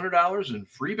get $100 in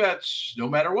free bets no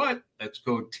matter what. That's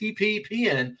code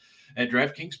TPPN. At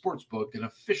DraftKings Sportsbook, an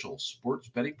official sports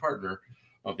betting partner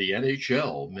of the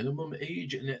NHL. Minimum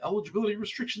age and eligibility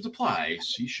restrictions apply.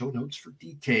 See show notes for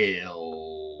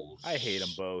details. I hate them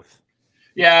both.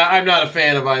 Yeah, I'm not a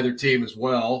fan of either team as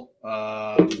well.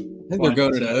 I think they're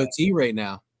going to the OT right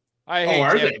now. I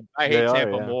hate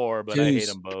Tampa more, but I hate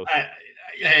them both.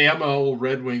 I'm an old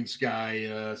Red Wings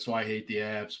guy, so I hate the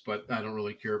Avs, but I don't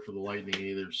really care for the Lightning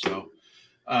either. So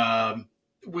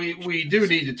we do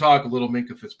need to talk a little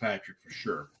Minkah Fitzpatrick for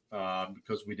sure,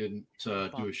 because we didn't do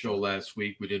a show last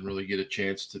week. We didn't really get a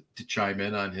chance to chime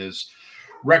in on his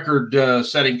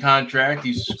record-setting contract.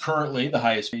 He's currently the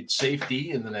highest-paid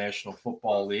safety in the National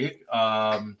Football League.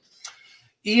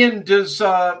 Ian, does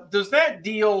that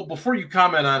deal, before you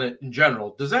comment on it in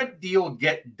general, does that deal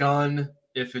get done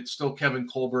if it's still Kevin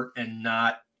Colbert and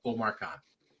not Omar Khan?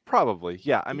 Probably,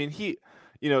 yeah. I mean,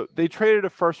 they traded a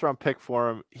first-round pick for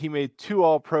him. He made 2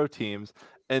 All-Pro teams,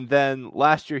 and then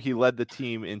last year he led the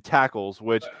team in tackles,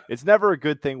 which it's never a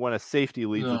good thing when a safety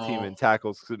leads the team in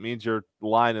tackles because it means your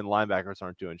line and linebackers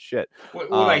aren't doing shit.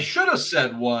 What I should have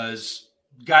said was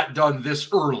got done this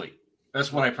early.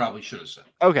 That's what I probably should have said.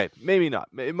 Okay, maybe not.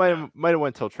 It might have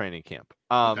went till training camp.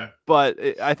 But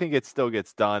I think it still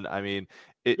gets done. I mean,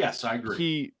 yes, I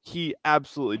agree. He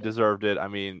absolutely deserved it. I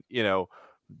mean,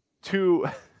 two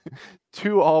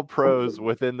All-Pros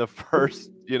within the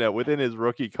first, within his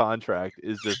rookie contract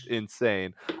is just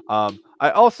insane.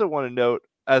 I also want to note,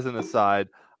 as an aside,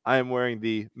 I am wearing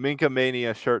the Minkah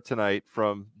Mania shirt tonight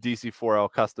from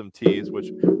DC4L Custom Tees,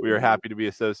 which we are happy to be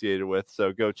associated with.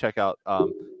 So go check out, the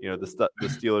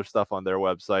Steelers stuff on their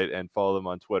website and follow them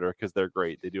on Twitter because they're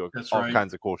great. They do all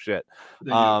kinds of cool shit.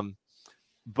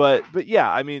 But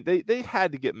yeah, I mean, they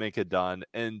had to get Minkah done,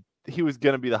 and he was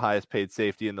going to be the highest paid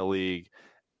safety in the league.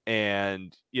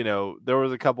 And, there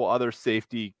was a couple other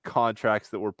safety contracts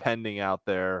that were pending out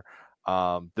there,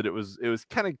 that it was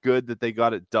kind of good that they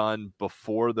got it done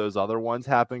before those other ones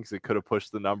happened, because it could have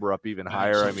pushed the number up even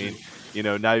higher. I mean,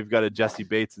 now you've got a Jesse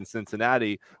Bates in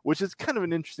Cincinnati, which is kind of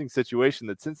an interesting situation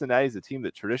that Cincinnati is a team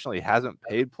that traditionally hasn't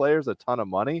paid players a ton of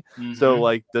money. Mm-hmm.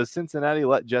 So does Cincinnati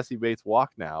let Jesse Bates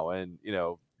walk now? And,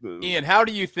 Ian, how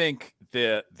do you think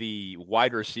the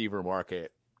wide receiver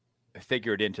market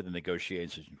figured into the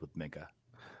negotiations with Minkah?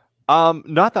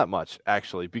 Not that much,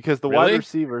 actually, because the wide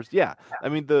receivers, I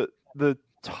mean, the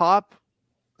top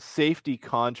safety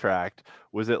contract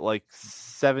was at like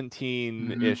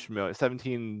 17-ish million,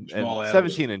 17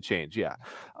 and change. Yeah.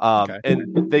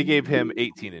 And they gave him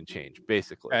 18 and change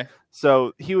basically. Okay.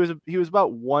 So he was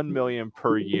about 1 million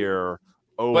per year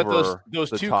over. But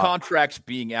those two contracts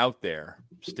being out there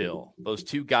still, those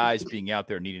 2 guys being out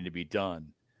there needing to be done.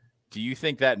 Do you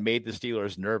think that made the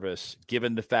Steelers nervous,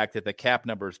 given the fact that the cap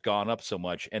number's gone up so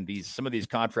much and some of these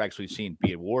contracts we've seen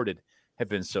be awarded have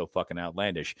been so fucking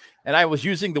outlandish. And I was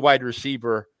using the wide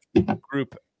receiver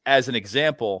group as an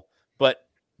example, but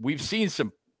we've seen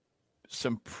some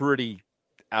pretty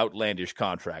outlandish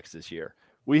contracts this year.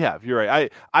 We have. You're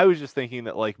right. I was just thinking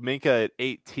that like Minkah at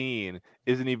 18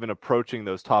 isn't even approaching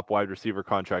those top wide receiver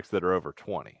contracts that are over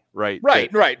 20, right?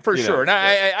 Right, that, right, for sure. Know,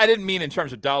 and I didn't mean in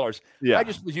terms of dollars. Yeah. I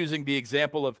just was using the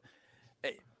example of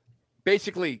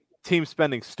basically team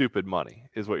spending stupid money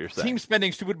is what you're saying. Team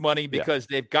spending stupid money because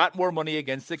they've got more money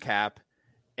against the cap,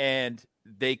 and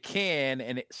they can.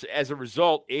 And as a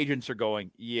result, agents are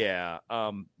going, you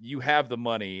have the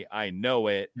money. I know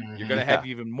it. Mm-hmm. You're going to have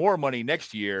even more money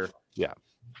next year. Yeah.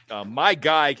 My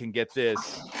guy can get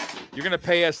this. You're going to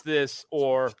pay us this,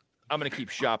 or I'm going to keep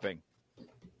shopping.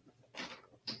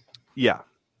 Yeah.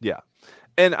 Yeah.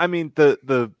 And I mean, the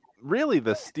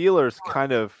Steelers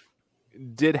kind of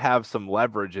did have some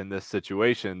leverage in this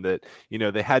situation that,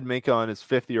 they had Minkah on his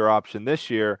 5th-year option this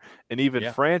year, and even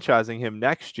franchising him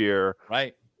next year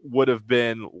would have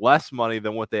been less money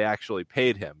than what they actually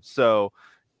paid him. So,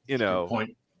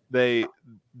 the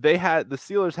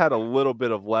Steelers had a little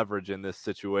bit of leverage in this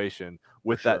situation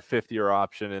with that 5th-year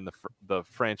option and the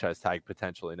franchise tag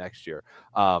potentially next year.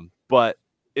 But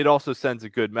it also sends a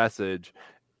good message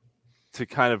to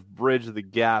kind of bridge the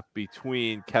gap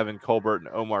between Kevin Colbert and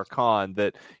Omar Khan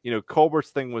that, Colbert's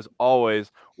thing was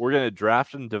always, we're going to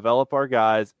draft and develop our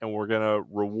guys, and we're going to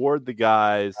reward the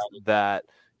guys that,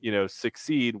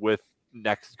 succeed with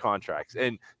next contracts.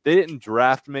 And they didn't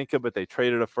draft Minkah, but they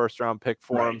traded a 1st-round pick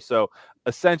for him. So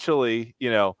essentially,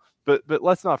 but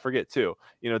let's not forget too,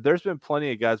 there's been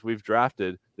plenty of guys we've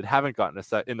drafted that haven't gotten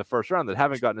in the 1st round that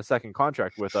haven't gotten a second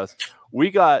contract with us.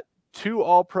 We got 2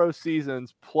 all-pro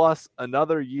seasons plus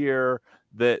another year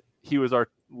that he was our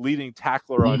leading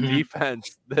tackler on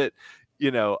defense that,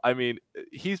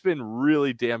 he's been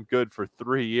really damn good for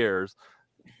 3 years.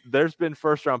 There's been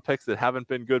 1st-round picks that haven't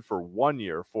been good for 1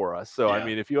 year for us. So, I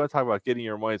mean, if you want to talk about getting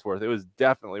your money's worth, it was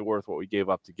definitely worth what we gave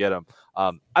up to get him.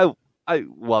 I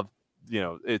love,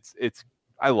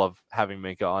 I love having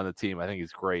Minkah on the team. I think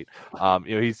he's great.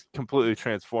 He's completely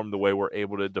transformed the way we're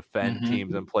able to defend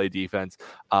teams and play defense.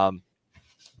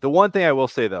 The one thing I will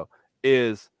say, though,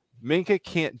 is Minkah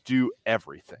can't do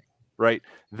everything, right?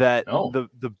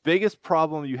 The biggest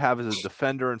problem you have as a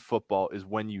defender in football is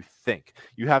when you think.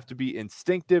 You have to be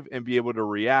instinctive and be able to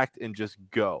react and just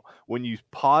go. When you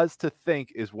pause to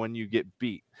think is when you get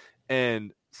beat.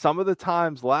 And some of the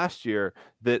times last year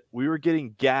that we were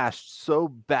getting gashed so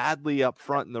badly up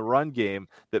front in the run game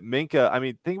that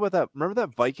Minkah, think about that. Remember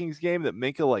that Vikings game that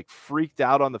Minkah freaked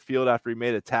out on the field after he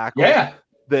made a tackle? Yeah.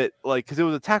 That because it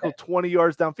was a tackle 20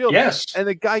 yards downfield. Yes. And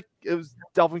the guy, it was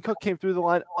Dalvin Cook, came through the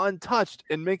line untouched.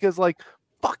 And Minkah's like,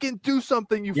 fucking do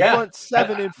something, you front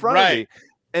 7 in front of me.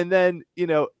 And then,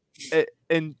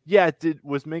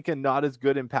 was Minkah not as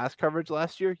good in pass coverage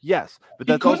last year? Yes, but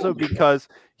that's also because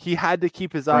he had to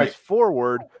keep his eyes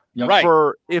forward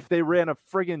for if they ran a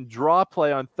friggin' draw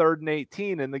play on 3rd and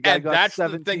 18 and the guy got 17 yards.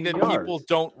 That's the thing that people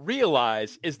don't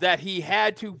realize is that he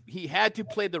had to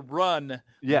play the run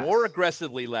more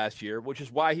aggressively last year, which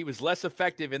is why he was less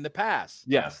effective in the pass.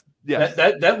 Yes.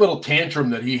 That little tantrum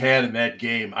that he had in that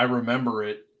game, I remember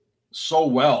it so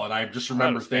well, and I just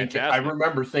remember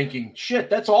thinking, shit,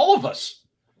 that's all of us.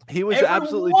 He was Every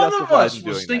absolutely one justified of us in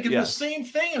doing was thinking that. the same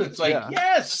thing, and it's like,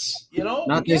 yes,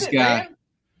 not this guy.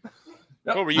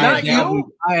 What were you? I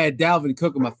had Dalvin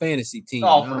Cook on my fantasy team.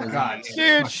 Oh, for God,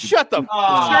 dude, shut the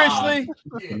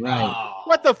seriously. Right.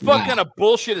 What the fuck kind of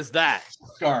bullshit is that?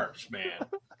 Scarves,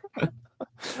 man.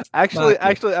 Actually,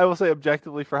 I will say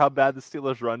objectively, for how bad the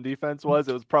Steelers' run defense was,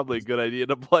 it was probably a good idea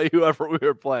to play whoever we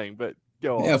were playing. But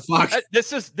go on. Yeah, fuck.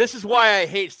 This is why I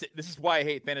hate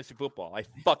fantasy football. I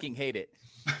fucking hate it.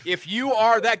 If you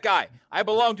are that guy, I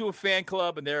belong to a fan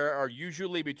club, and there are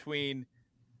usually between,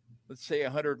 let's say,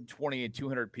 120 and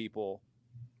 200 people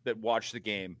that watch the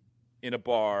game in a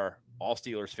bar, all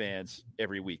Steelers fans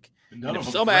every week. And if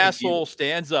some asshole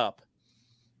stands up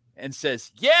and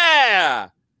says, "Yeah,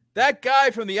 that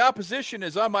guy from the opposition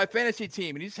is on my fantasy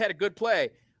team, and he's had a good play,"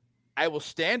 I will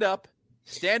stand up,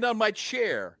 stand on my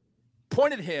chair,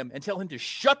 point at him, and tell him to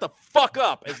shut the fuck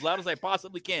up as loud as I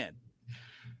possibly can.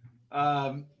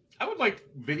 I would like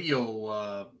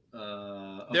video.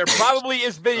 There probably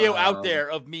is video out there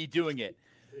of me doing it.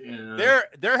 Yeah.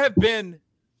 There have been.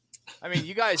 I mean,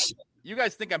 you guys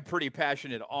think I'm pretty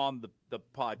passionate on the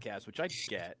podcast, which I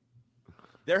get.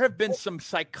 There have been some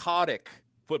psychotic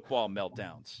football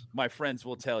meltdowns. My friends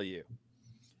will tell you.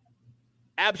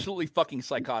 Absolutely fucking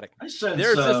psychotic.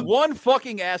 There's this one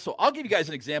fucking asshole. I'll give you guys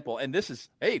an example. And this is,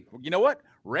 hey, you know what?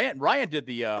 Ryan did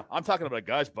the, I'm talking about a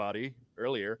guy's body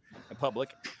earlier in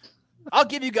public. I'll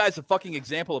give you guys a fucking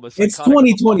example of a. It's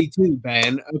psychotic 2022,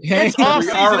 Ben. Okay, It's off We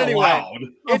season are anyway. allowed.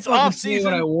 It's I'll fucking off say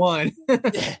what I season. want.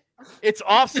 It's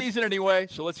off season anyway.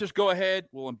 So let's just go ahead.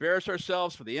 We'll embarrass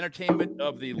ourselves for the entertainment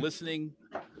of the listening.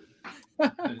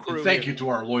 And thank you to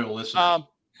our loyal listeners.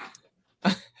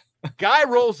 Guy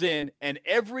rolls in, and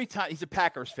every time he's a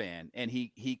Packers fan, and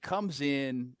he comes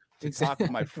in to talk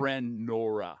to my friend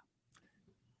Nora,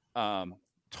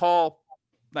 tall,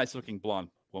 nice-looking blonde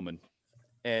woman,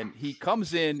 and he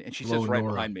comes in, and she sits right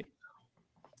behind me.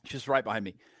 She's right behind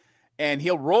me, and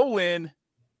he'll roll in,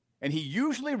 and he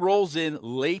usually rolls in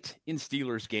late in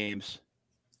Steelers games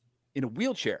in a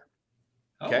wheelchair.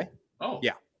 Okay. Oh.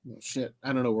 Yeah. Oh, shit,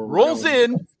 I don't know where we're Rolls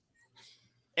going. in,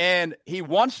 and he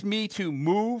wants me to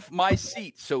move my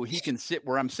seat so he can sit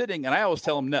where I'm sitting. And I always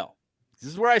tell him, no,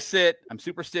 this is where I sit. I'm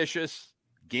superstitious.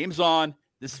 Game's on.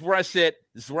 This is where I sit.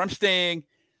 This is where I'm staying.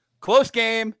 Close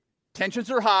game. Tensions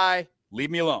are high.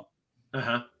 Leave me alone.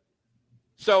 Uh-huh.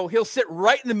 So he'll sit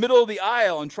right in the middle of the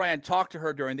aisle and try and talk to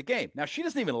her during the game. Now, she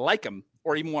doesn't even like him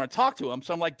or even want to talk to him.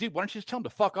 So I'm like, dude, why don't you just tell him to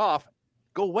fuck off?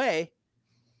 Go away.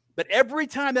 But every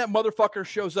time that motherfucker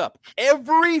shows up,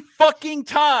 every fucking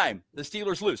time the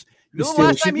Steelers lose. You know the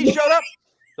last time he showed up?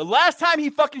 The last time he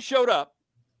fucking showed up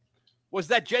was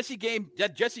that Jesse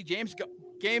James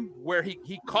game where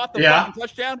he caught the fucking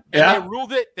touchdown and they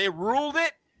ruled it. They ruled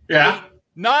it. Yeah.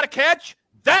 Not a catch.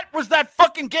 That was that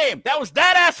fucking game. That was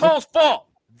that asshole's fault.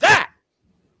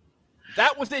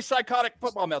 That was a psychotic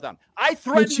football meltdown. I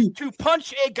threatened to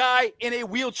punch a guy in a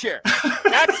wheelchair.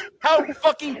 That's how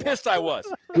fucking pissed I was.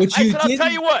 I said, I'll tell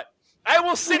you what. I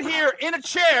will sit here in a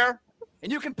chair,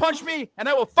 and you can punch me, and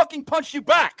I will fucking punch you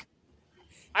back.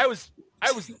 I was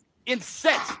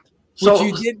incensed. What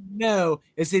you didn't know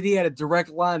is that he had a direct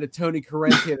line to Tony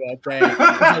Corrente that day.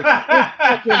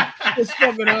 Like, this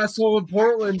fucking asshole in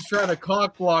Portland's trying to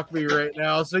cock block me right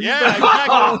now. So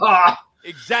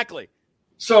Exactly.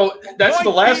 So that's the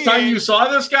last time you saw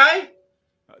this guy?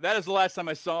 That is the last time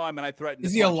I saw him, and I threatened.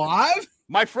 Is he alive?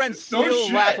 My friends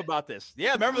still laugh about this.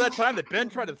 Yeah, remember that time that Ben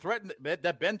tried to threaten?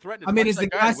 That Ben threatened. I mean, is the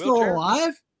guy still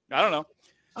alive? I don't know.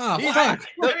 Oh, fuck.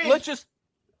 Let's just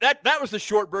that was the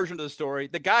short version of the story.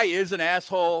 The guy is an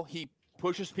asshole. He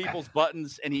pushes people's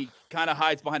buttons, and he kind of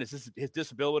hides behind his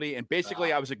disability. And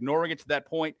basically, I was ignoring it to that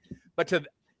point. But to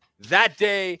that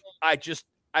day, I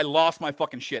lost my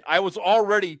fucking shit. I was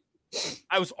already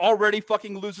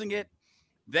fucking losing it.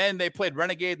 Then they played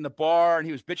Renegade in the bar, and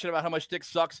he was bitching about how much dick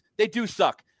sucks. They do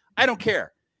suck. I don't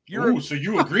care. So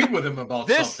you agreed with him about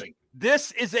something.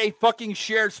 This is a fucking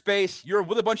shared space. You're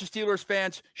with a bunch of Steelers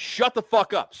fans. Shut the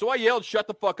fuck up. So I yelled, shut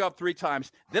the fuck up 3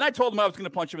 times. Then I told him I was going to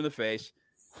punch him in the face.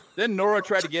 Then Nora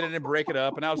tried to get in and break it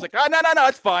up, and I was like, no,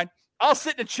 it's fine. I'll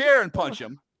sit in a chair and punch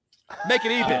him. Make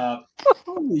it even.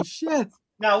 Holy shit.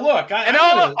 Now, look.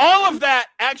 All of that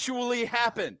actually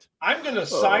happened. I'm going to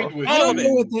side with you. I don't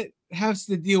know what that has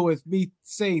to deal with me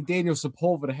saying Daniel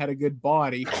Sepulveda had a good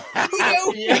body.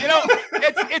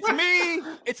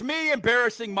 It's me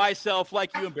embarrassing myself like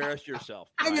you embarrassed yourself.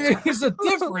 I mean, there's a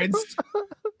difference.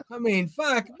 I mean,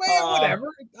 fuck, man,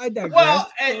 whatever. I digress.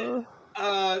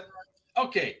 Well,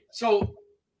 okay, so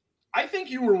I think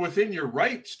you were within your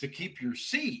rights to keep your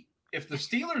seat. If the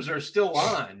Steelers are still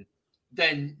on,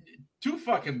 then too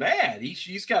fucking bad.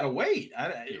 He's got to wait,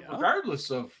 regardless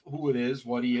of who it is,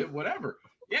 what he is, whatever.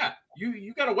 Yeah,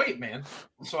 you got to wait, man.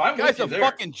 So I'm guy's with you a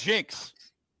fucking jinx.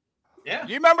 Yeah.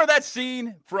 You remember that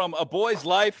scene from A Boy's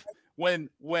Life when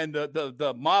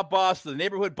the mob boss, the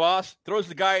neighborhood boss, throws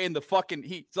the guy in the fucking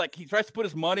he tries to put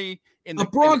his money in the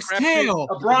Bronx Tale.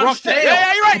 A Bronx Tale.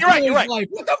 Yeah, you're right.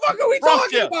 What the fuck are we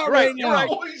talking about right now?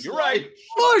 You're right.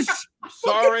 Bush.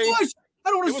 Sorry. Bush. I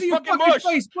don't want to see your fucking Bush.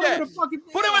 face. Put him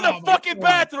in the fucking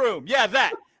bathroom. Yeah,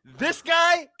 that. This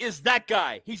guy is that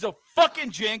guy. He's a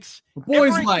fucking jinx.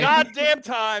 Every goddamn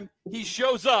time he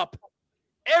shows up.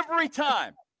 Every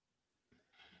time.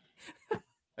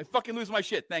 I fucking lose my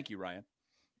shit. Thank you, Ryan.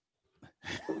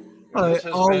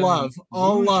 All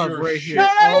love right here.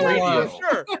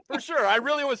 For sure. I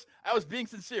was being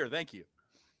sincere. Thank you.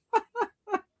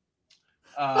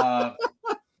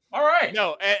 All right.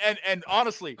 No, and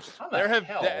honestly,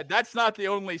 that's not the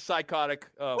only psychotic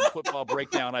football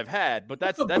breakdown I've had, but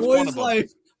that's one of them.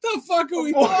 Life. The fuck are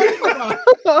we talking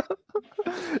about?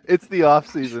 It's the off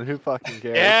season. Who fucking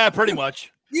cares? Yeah, pretty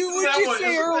much.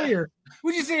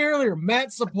 What'd you say earlier? Matt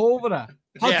Sepulveda.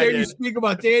 How dare you speak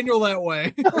about Daniel that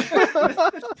way?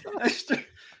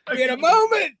 In a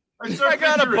moment. I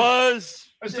got a buzz.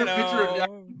 I start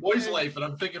picturing Boy's Life, and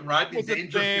I'm thinking Rodney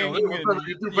Dangerfield.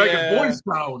 You threw back in Boys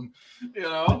Town,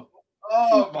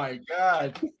 Oh my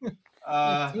God.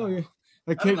 I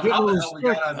I I don't can't know get how no the hell we got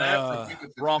respect. on that.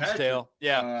 For Romsdale.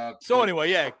 Yeah. So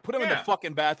anyway, yeah, put him in the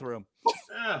fucking bathroom.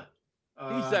 Yeah.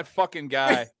 He's that fucking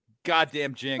guy.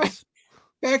 Goddamn jinx.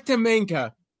 Back to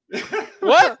Minka.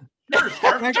 What? Sure,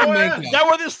 start Back the to show Minka. in. Is that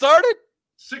where this started?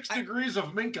 6 degrees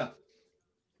of Minka.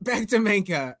 Back to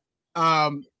Minka.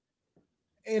 And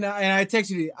I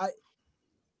texted you.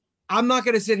 I'm not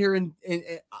going to sit here and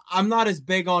I'm not as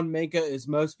big on Minka as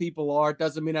most people are. It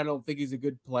doesn't mean I don't think he's a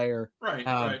good player. Right,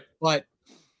 right. But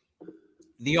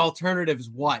the alternative is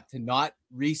what? To not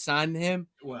re-sign him?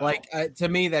 Well, to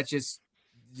me, that's just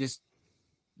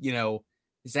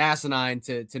it's asinine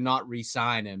to not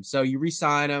re-sign him. So you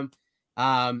re-sign him.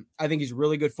 I think he's a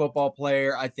really good football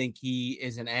player. I think he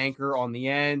is an anchor on the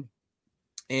end.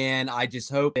 And I just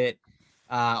hope that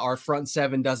our front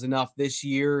seven does enough this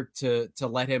year to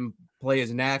let him play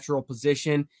his natural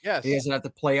position. Yes. He doesn't have to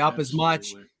play up as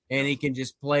much, and he can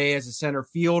just play as a center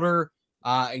fielder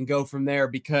and go from there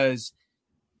because,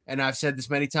 and I've said this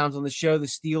many times on the show, the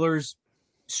Steelers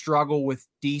struggle with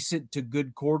decent to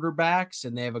good quarterbacks,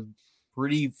 and they have a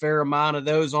pretty fair amount of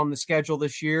those on the schedule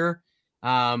this year.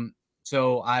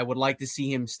 So I would like to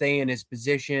see him stay in his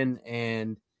position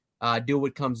and do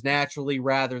what comes naturally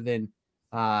rather than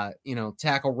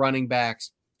tackle running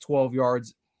backs 12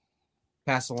 yards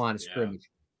past the line of scrimmage.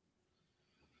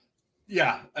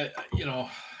 Yeah, I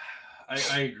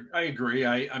agree.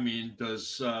 I mean,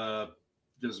 does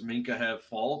Minka have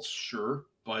faults? Sure,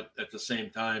 but at the same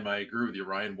time, I agree with you,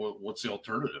 Ryan. What's the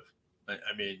alternative?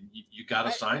 I mean, you got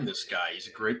to sign this guy. He's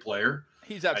a great player.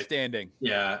 He's outstanding.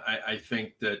 I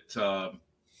think that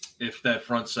if that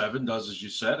front seven does as you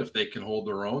said, if they can hold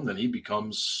their own, then he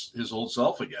becomes his old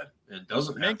self again and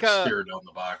doesn't have to stare down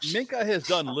the box. Minka has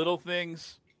done little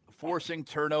things, forcing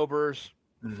turnovers,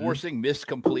 forcing missed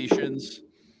completions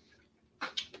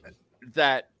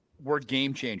that were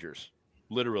game changers,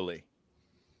 literally.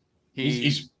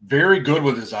 He's very good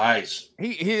with his eyes.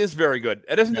 He is very good.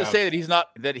 It isn't to say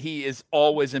that he is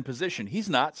always in position. He's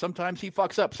not. Sometimes he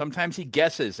fucks up. Sometimes he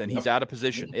guesses and he's out of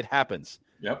position. It happens.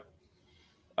 Yep.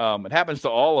 It happens to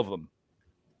all of them.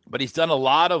 But he's done a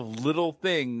lot of little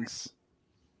things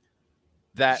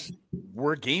that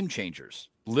were game changers,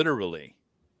 literally.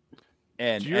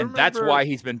 And that's why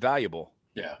he's been valuable.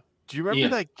 Yeah. Do you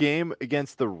remember that game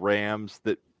against the Rams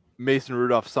that Mason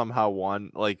Rudolph somehow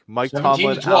won? Like Mike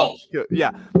Tomlin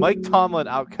Mike Tomlin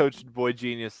outcoached boy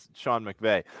genius Sean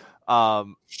McVay,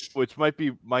 which might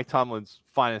be Mike Tomlin's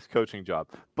finest coaching job.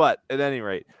 But at any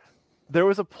rate, there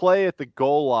was a play at the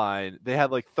goal line. They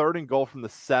had like 3rd and goal from the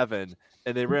 7,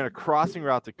 and they ran a crossing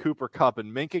route to Cooper Kupp,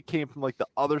 and Minka came from like the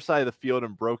other side of the field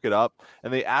and broke it up.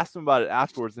 And they asked him about it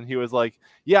afterwards, and he was like,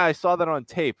 "Yeah, I saw that on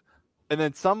tape." And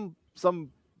then some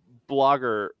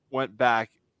blogger went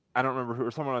back. I don't remember who,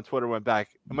 or someone on Twitter went back.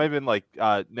 It might have been like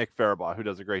Nick Farabaugh, who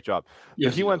does a great job.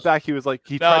 Yes, he went back. He was like,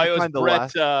 tried to find the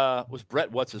last. Was Brett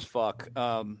what's his fuck?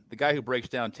 The guy who breaks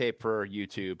down tape for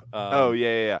YouTube.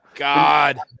 Yeah.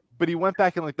 God. But he went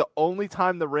back and like the only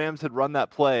time the Rams had run that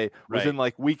play was in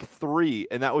like week 3,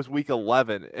 and that was week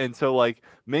 11. And so like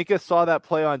Minka saw that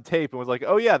play on tape and was like,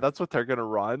 "Oh yeah, that's what they're gonna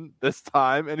run this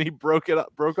time." And he broke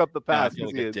up the pass.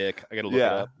 Like a dick. I gotta look it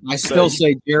up. I still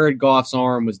say Jared Goff's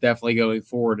arm was definitely going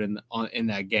forward in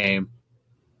that game.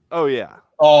 Oh yeah.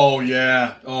 Oh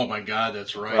yeah. Oh my God,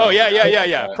 that's right. Oh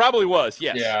yeah. Probably was.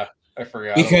 Yes. Yeah, I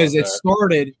forgot because it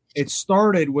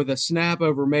started with a snap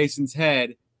over Mason's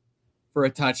head for a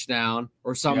touchdown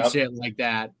or some shit like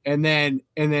that. And then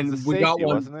we got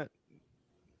one. Wasn't it?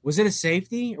 Was it a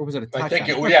safety or was it a touchdown?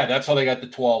 I think that's how they got the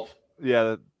 12.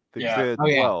 Yeah, they had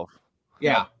 12.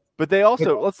 Yeah. But they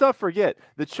also, let's not forget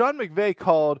that Sean McVay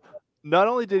called, not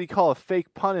only did he call a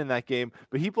fake punt in that game,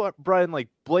 but he brought in like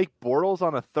Blake Bortles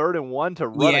on a 3rd and 1 to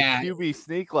run a QB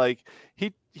sneak. Like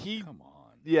he come on.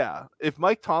 Yeah. If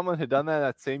Mike Tomlin had done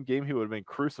that same game, he would have been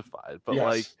crucified. But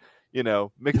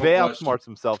McVay outsmarts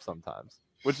himself sometimes,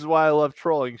 which is why I love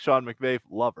trolling Sean McVay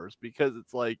lovers, because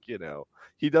it's like,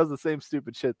 he does the same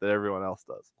stupid shit that everyone else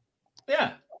does.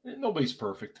 Yeah. Nobody's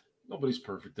perfect. Nobody's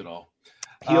perfect at all.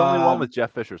 He only won with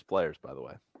Jeff Fisher's players, by the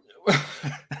way.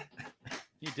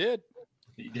 He did.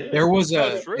 There was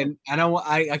and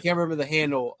I can't remember the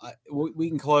handle. We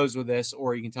can close with this,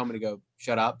 or you can tell me to go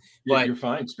shut up. Yeah, but you're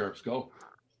fine, Scarps. Go.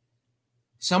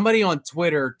 Somebody on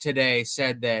Twitter today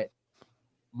said that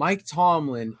Mike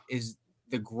Tomlin is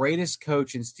the greatest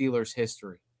coach in Steelers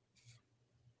history.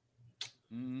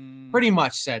 Pretty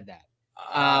much said that.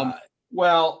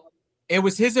 Well, it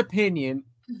was his opinion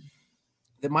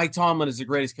that Mike Tomlin is the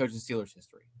greatest coach in Steelers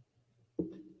history.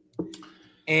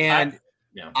 And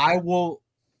I will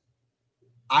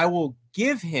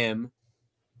give him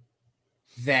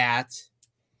that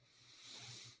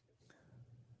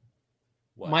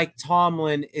What? Mike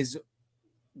Tomlin is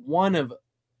one of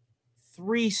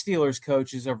 3 Steelers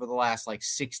coaches over the last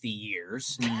 60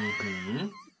 years. Mm-hmm.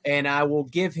 And I will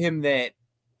give him that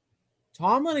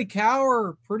Tomlin and Cowher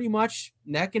are pretty much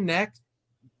neck and neck.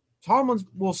 Tomlin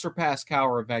will surpass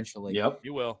Cowher eventually. Yep.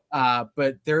 You will.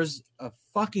 But there's a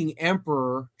fucking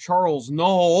emperor, Charles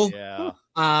Knoll. Yeah.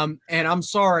 And I'm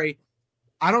sorry.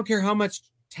 I don't care how much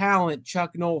talent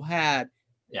Chuck Knoll had.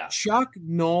 Yeah. Chuck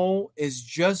Knoll is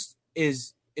just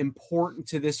as important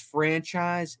to this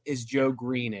franchise as Joe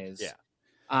Green is. Yeah.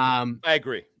 I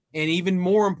agree. And even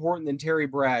more important than Terry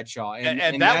Bradshaw.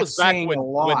 And that was back when, a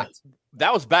lot.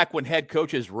 That was back when head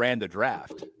coaches ran the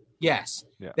draft. Yes.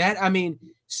 Yeah.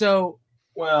 So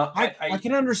well, I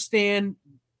can understand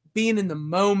being in the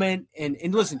moment and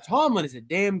listen, Tomlin is a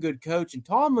damn good coach, and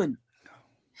Tomlin,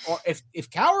 or if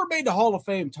Cowher made the Hall of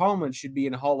Fame, Tomlin should be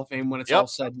in the Hall of Fame when it's all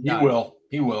said and done.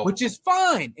 He will. Which is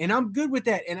fine, and I'm good with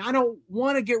that. And I don't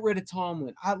want to get rid of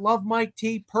Tomlin. I love Mike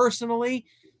T personally,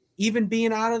 even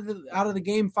being out of the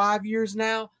game 5 years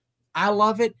now. I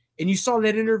love it. And you saw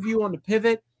that interview on the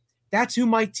Pivot. That's who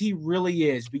Mike T really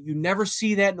is, but you never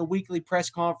see that in the weekly press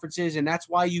conferences, and that's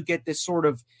why you get this sort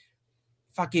of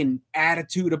fucking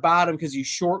attitude about him because he's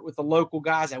short with the local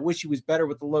guys. I wish he was better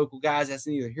with the local guys. That's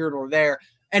neither here nor there.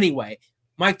 Anyway,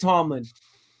 Mike Tomlin,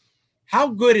 how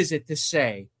good is it to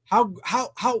say, how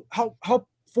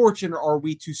fortunate are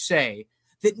we to say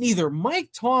that neither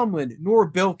Mike Tomlin nor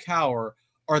Bill Cowher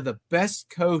are the best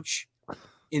coach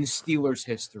in Steelers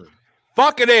history?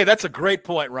 Fucking A, that's a great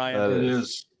point, Ryan. It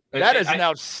is. That is an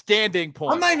outstanding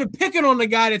point. I'm not even picking on the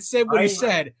guy that said what he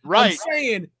said. Right. I'm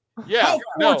saying, yeah, how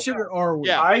fortunate are we?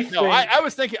 Yeah, I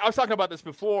was talking about this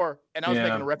before, and I was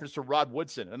making a reference to Rod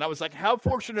Woodson, and I was like, how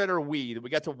fortunate are we that we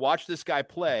got to watch this guy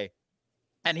play,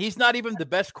 and he's not even the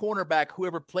best cornerback who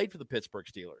ever played for the Pittsburgh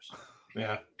Steelers.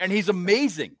 Yeah. And he's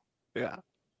amazing. Yeah.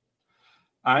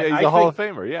 He's a Hall of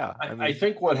Famer, yeah. I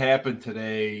think what happened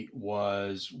today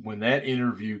was when that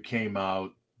interview came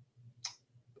out,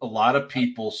 a lot of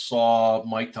people saw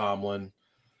Mike Tomlin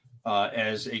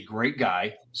as a great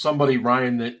guy, somebody,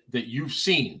 Ryan, that you've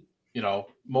seen. You know,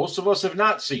 most of us have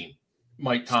not seen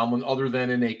Mike Tomlin other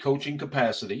than in a coaching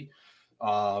capacity.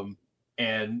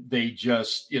 And they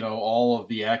just, all of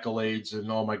the accolades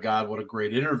and, oh my God, what a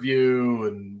great interview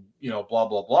and, blah,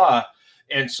 blah, blah.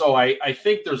 And so I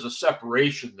think there's a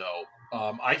separation, though.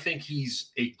 I think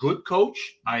he's a good coach.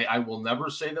 I will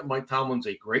never say that Mike Tomlin's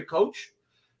a great coach.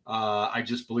 I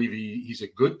just believe he's a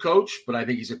good coach, but I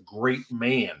think he's a great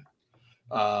man.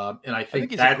 And I think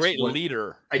he's that's a great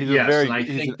leader. He's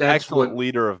an excellent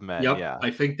leader of men. Yep, yeah,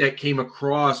 I think that came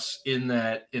across in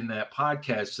that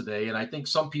podcast today. And I think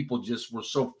some people just were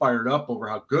so fired up over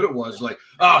how good it was, like,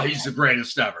 oh, he's the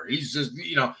greatest ever. He's just,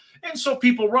 and so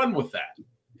people run with that.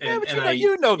 And,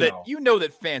 you know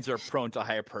that fans are prone to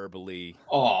hyperbole.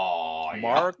 Oh,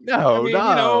 Mark.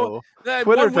 No.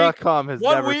 Twitter.com has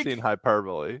never seen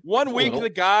hyperbole. One week the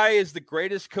guy is the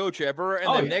greatest coach ever,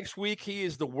 and the next week he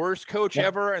is the worst coach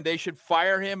ever, and they should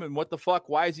fire him. And what the fuck?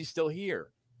 Why is he still here?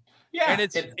 Yeah, and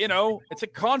it's it's a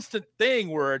constant thing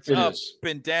where it's up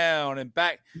and down and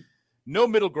back. No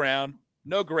middle ground,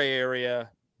 no gray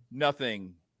area,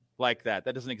 nothing like that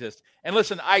doesn't exist. And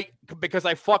listen, because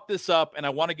I fucked this up and I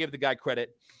want to give the guy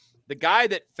credit. The guy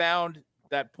that found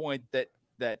that point that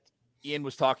Ian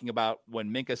was talking about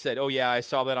when Minka said, oh yeah, I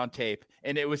saw that on tape,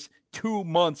 and it was 2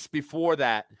 months before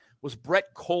that, was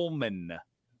Brett Coleman.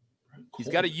 He's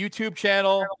got a YouTube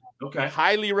channel. Okay.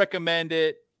 Highly recommend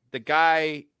it. The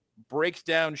guy breaks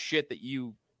down shit that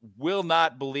you will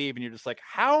not believe, and you're just like,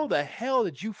 how the hell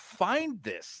did you find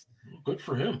this? Good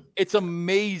for him. It's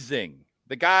amazing.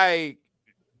 The guy,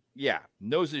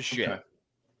 knows his shit. Okay.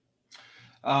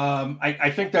 I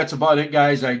think that's about it,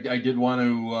 guys. I did want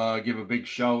to give a big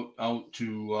shout out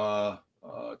to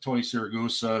Tony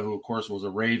Siragusa, who, of course, was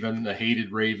a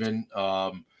hated Raven,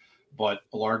 but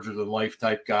a larger-than-life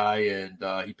type guy, and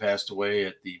he passed away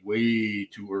at the way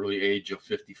too early age of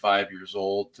 55 years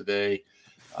old today.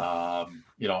 Part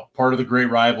of the great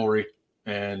rivalry,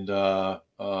 and you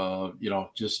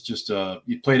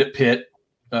played at Pitt.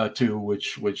 Too,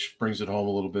 which brings it home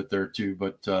a little bit there too.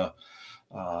 But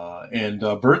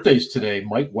birthdays today: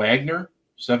 Mike Wagner,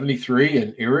 73,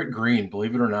 and Eric Green,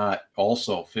 believe it or not,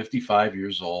 also 55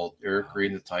 years old. Eric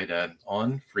Green, the tight end,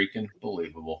 unfreaking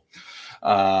believable.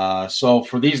 So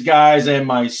for these guys and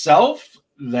myself,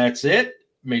 that's it.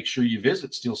 Make sure you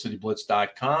visit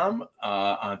SteelCityBlitz.com,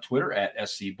 on Twitter at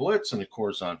SCBlitz, and of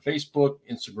course on Facebook,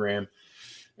 Instagram,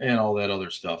 and all that other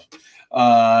stuff.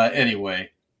 Anyway.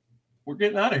 We're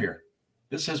getting out of here.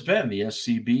 This has been the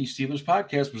SCB Steelers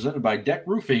podcast presented by Deck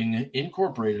Roofing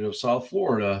Incorporated of South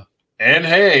Florida. And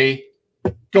hey,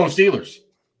 go Steelers.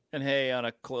 And hey, on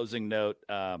a closing note,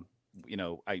 I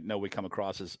know we come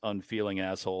across as unfeeling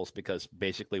assholes because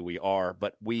basically we are,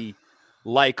 but we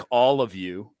like all of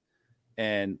you.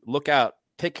 And look out,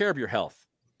 take care of your health.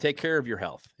 Take care of your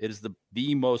health. It is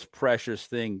the most precious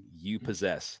thing you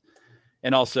possess.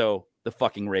 And also, the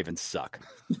fucking Ravens suck.